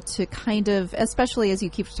wonderful to kind of, especially as you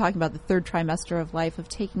keep talking about the third trimester of life, of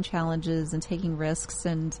taking challenges and taking risks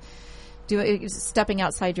and stepping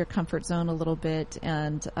outside your comfort zone a little bit.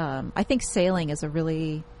 And I think sailing is a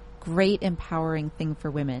really great, empowering thing for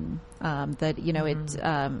women. My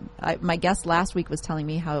guest last week was telling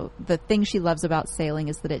me how the thing she loves about sailing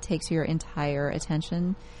is that it takes your entire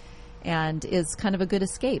attention and is kind of a good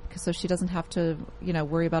escape, so she doesn't have to,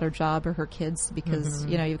 worry about her job or her kids, because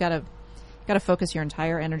you've got to focus your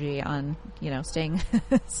entire energy on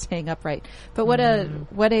staying upright. But what a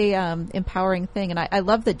empowering thing. And I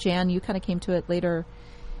love that, Jan, you kind of came to it later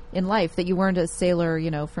in life, that you weren't a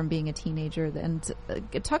sailor from being a teenager. And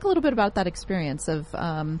talk a little bit about that experience of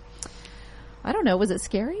I don't know, was it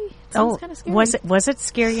scary? It sounds kind of scary. Was it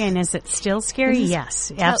scary, and is it still scary?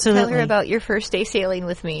 Yes, absolutely. Tell her about your first day sailing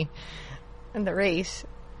with me in the race.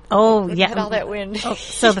 Oh, It yeah. had all that wind.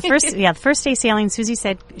 So the first day sailing, Susie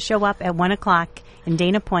said, show up at 1:00 in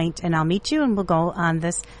Dana Point, and I'll meet you, and we'll go on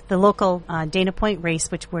the local Dana Point race,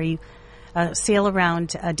 where you sail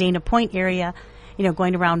around Dana Point area,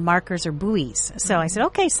 going around markers or buoys. So I said,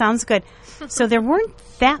 okay, sounds good. So there weren't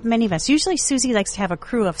that many of us. Usually Susie likes to have a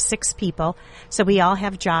crew of 6 people, so we all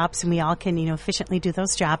have jobs, and we all can, efficiently do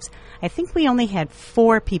those jobs. I think we only had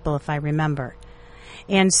 4 people, if I remember.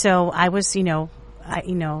 And so I was,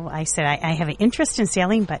 I said, I have an interest in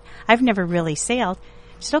sailing, but I've never really sailed.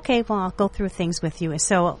 She said, okay, well, I'll go through things with you. And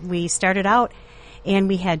so we started out, and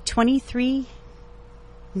we had 23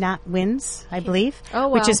 knot winds, I believe. Oh,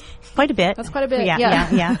 wow. Which is quite a bit. That's quite a bit.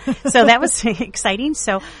 Yeah. So that was exciting.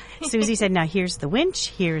 So Susie said, now here's the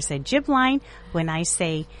winch, here's a jib line. When I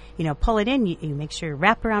say, pull it in, you make sure you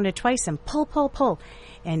wrap around it twice and pull.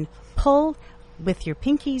 And pull with your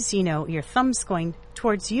pinkies, your thumbs going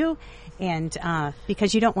towards you, and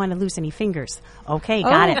because you don't want to lose any fingers. Okay,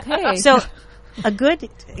 got it. Okay. So a good,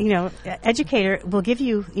 educator will give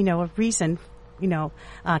you, a reason,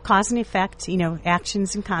 cause and effect,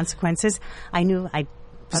 actions and consequences. I knew I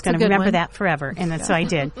was going to remember that forever, and so I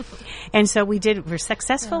did. And so we're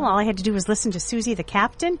successful. Yeah. All I had to do was listen to Susie, the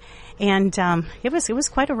captain, and it was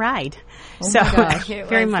quite a ride. Oh so my gosh.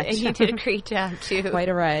 Very much. And you did a great job too. Quite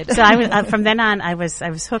a ride. So I was from then on. I was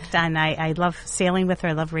hooked on. I love sailing with her.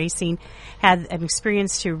 I love racing. Had an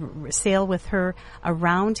experience to sail with her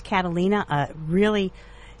around Catalina, a really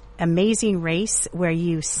amazing race where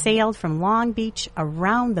you sailed from Long Beach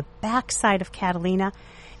around the backside of Catalina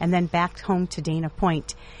and then back home to Dana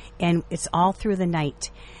Point. And it's all through the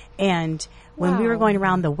night. And when we were going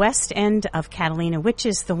around the west end of Catalina, which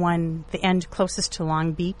is the end closest to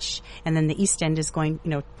Long Beach, and then the east end is going,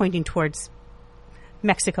 pointing towards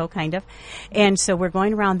Mexico, kind of. And so we're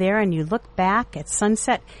going around there, and you look back at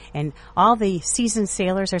sunset, and all the seasoned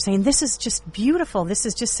sailors are saying, this is just beautiful. This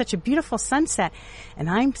is just such a beautiful sunset. And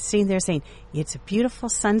I'm sitting there saying, it's a beautiful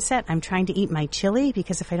sunset. I'm trying to eat my chili,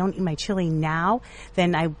 because if I don't eat my chili now,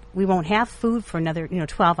 then we won't have food for another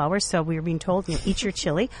 12 hours. So we were being told, eat your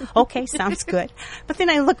chili. Okay, sounds good. But then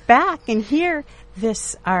I look back and hear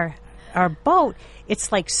this, our boat,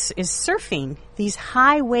 it's like is surfing these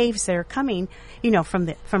high waves that are coming,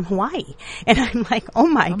 from Hawaii. And I'm like, oh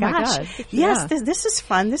my gosh. God. Yes, Yeah. this is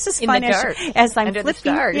fun. This is In fun the dark. as I'm Under the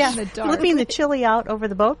flipping, stars. yeah, In the dark. flipping the chili out over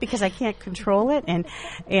the boat because I can't control it,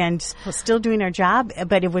 and still doing our job.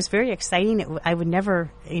 But it was very exciting. I would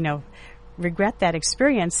never, regret that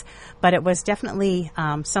experience, but it was definitely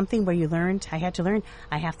something where I had to learn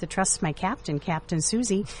I have to trust my Captain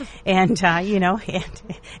Susie, and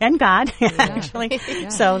and God actually. Yeah.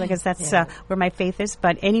 So because that's where my faith is.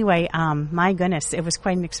 But anyway, my goodness, it was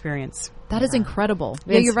quite an experience. That is incredible.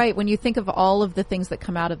 Yeah, you're right. When you think of all of the things that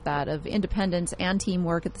come out of that, of independence and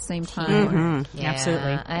teamwork at the same time. Mm-hmm.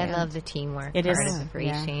 Absolutely. I love the teamwork It part is. of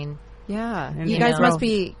racing. Yeah. And You you guys know- must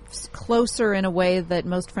be closer in a way that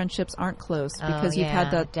most friendships aren't close because you've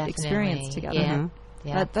had that definitely. experience together. Yeah. Mhm.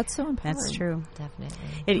 Yeah, That's so empowering. That's true. definitely.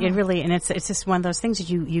 It really, and it's just one of those things that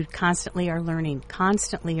you constantly are learning.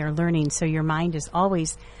 So your mind is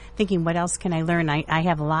always thinking, what else can I learn? I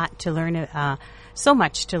have a lot to learn, so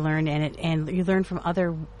much to learn, and you learn from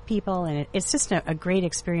other people, and it's just a great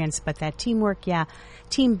experience. But that teamwork,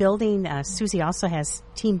 team building. Susie also has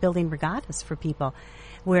team building regattas for people,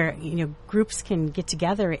 where groups can get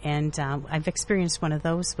together, and I've experienced one of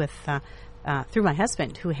those with through my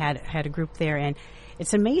husband, who had a group there, and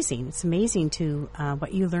it's amazing. It's amazing to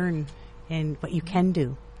what you learn and what you can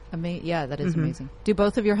do. Yeah, that is amazing. Do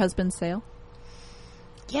both of your husbands sail?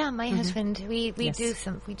 Yeah, my husband, we Yes.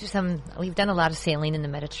 we've done a lot of sailing in the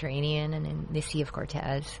Mediterranean and in the Sea of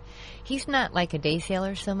Cortez. He's not like a day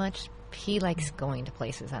sailor so much. He likes going to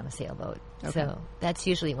places on a sailboat. Okay. So that's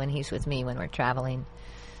usually when he's with me when we're traveling.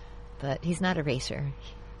 But he's not a racer.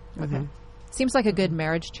 Okay. Seems like a good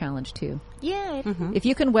marriage challenge, too. Yeah, If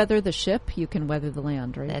you can weather the ship, you can weather the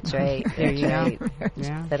land, right? that's right. There you That's go. right.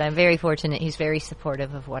 Yeah. But I'm very fortunate. He's very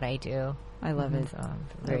supportive of what I do. I love it. So I'm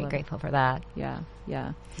I very love grateful for that. Yeah.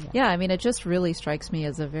 I mean, it just really strikes me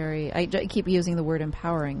as I keep using the word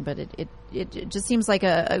empowering, but it just seems like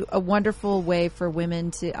a wonderful way for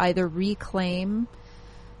women to either reclaim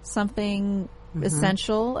something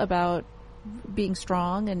essential about being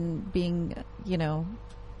strong and being,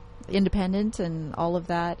 independent and all of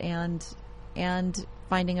that, and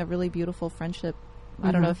finding a really beautiful friendship.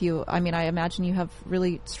 I don't know if I imagine you have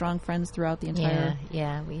really strong friends throughout the entire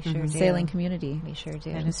Yeah, we sure do. sailing community. We sure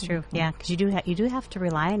do. That is true. Yeah, because you do have to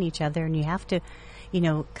rely on each other, and you have to,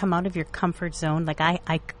 come out of your comfort zone. Like I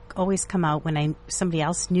always come out when somebody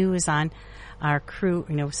else new is on our crew,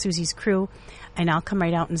 Susie's crew, and I'll come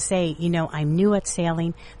right out and say, I'm new at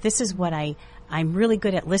sailing. This is what I'm really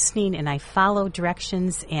good at listening, and I follow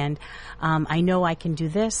directions, and I know I can do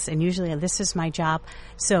this, and usually this is my job.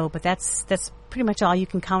 So, but that's pretty much all you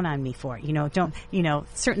can count on me for.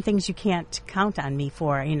 Certain things you can't count on me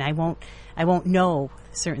for, and I won't know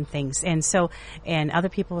certain things. And so, and other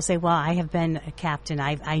people will say, well, I have been a captain.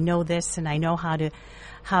 I know this, and I know how to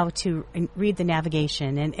read the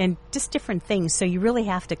navigation and just different things. So you really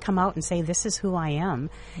have to come out and say, this is who I am.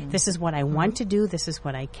 This is what I want to do. This is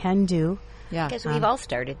what I can do. Yeah. Because we've all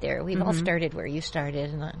started there. We've all started where you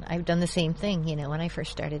started, and I've done the same thing, when I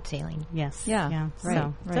first started sailing. Yes. Yeah. Yeah. Right.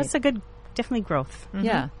 So Right. that's a good, definitely growth.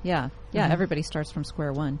 Yeah. Everybody starts from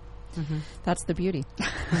square one. That's the beauty.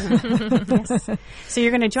 Yes. So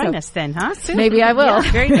you're going to join us then, huh? Soon? Maybe I will.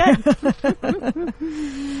 Yeah, very good.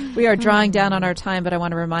 We are drawing down on our time, but I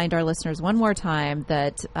want to remind our listeners one more time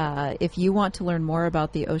that if you want to learn more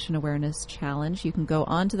about the Ocean Awareness Challenge, you can go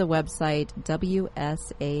onto the website.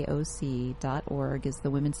 WSAOC.org is the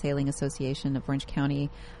Women's Sailing Association of Orange County.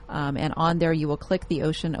 And on there, you will click the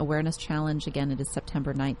Ocean Awareness Challenge. Again, it is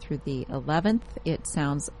September 9th through the 11th. It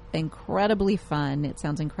sounds incredibly fun. It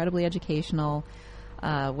sounds incredibly educational.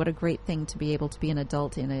 What a great thing to be able to be an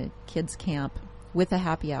adult in a kids' camp with a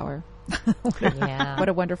happy hour. Yeah. What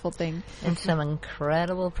a wonderful thing. And some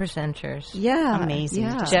incredible presenters. Yeah. Amazing.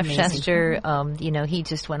 Yeah. Just Jeff amazing. Chester, he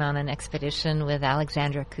just went on an expedition with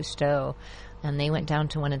Alexandra Cousteau, and they went down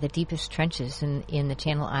to one of the deepest trenches in the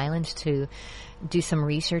Channel Islands to do some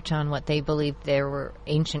research on what they believed there were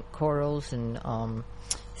ancient corals and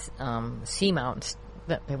seamounts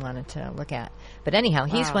that they wanted to look at. But anyhow,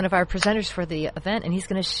 he's one of our presenters for the event, and he's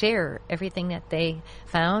going to share everything that they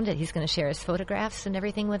found, and he's going to share his photographs and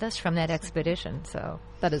everything with us from that expedition. So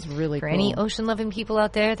that is really for cool. any ocean-loving people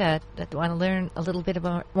out there that want to learn a little bit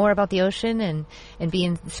more about the ocean and be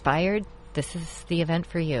inspired, this is the event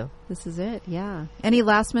for you. This is it, yeah. Any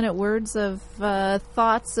last-minute words of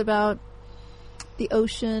thoughts about the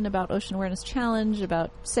ocean, about Ocean Awareness Challenge,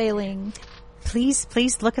 about sailing? Please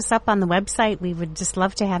look us up on the website. We would just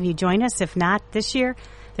love to have you join us. If not this year,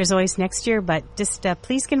 there's always next year. But just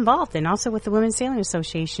please get involved, and also with the Women's Sailing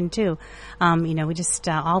Association too. We just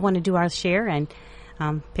all want to do our share and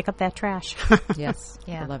pick up that trash. Yes,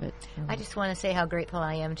 yeah. I love it. I just want to say how grateful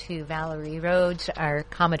I am to Valerie Rhodes, our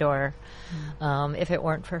Commodore. If it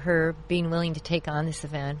weren't for her being willing to take on this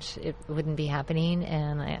event, it wouldn't be happening.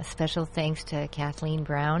 And a special thanks to Kathleen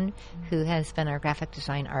Brown, who has been our graphic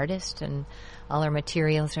design artist, and all our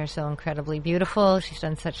materials are so incredibly beautiful. She's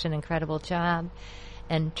done such an incredible job.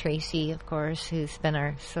 And Tracy, of course, who's been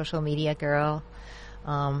our social media girl.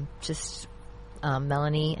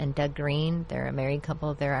 Melanie and Doug Green, they're a married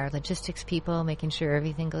couple. They're our logistics people, making sure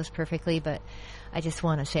everything goes perfectly. But I just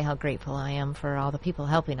want to say how grateful I am for all the people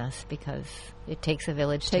helping us, because it takes a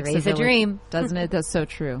village to raise a dream. Doesn't it? That's so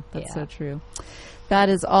true. That's Yeah. so true. That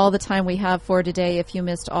is all the time we have for today. If you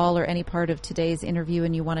missed all or any part of today's interview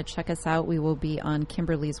and you want to check us out, we will be on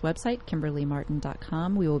Kimberly's website,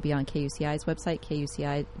 KimberlyMartin.com. We will be on KUCI's website,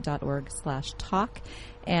 KUCI.org/talk.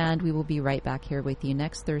 And we will be right back here with you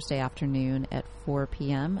next Thursday afternoon at 4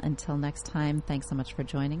 p.m. Until next time, thanks so much for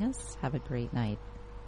joining us. Have a great night.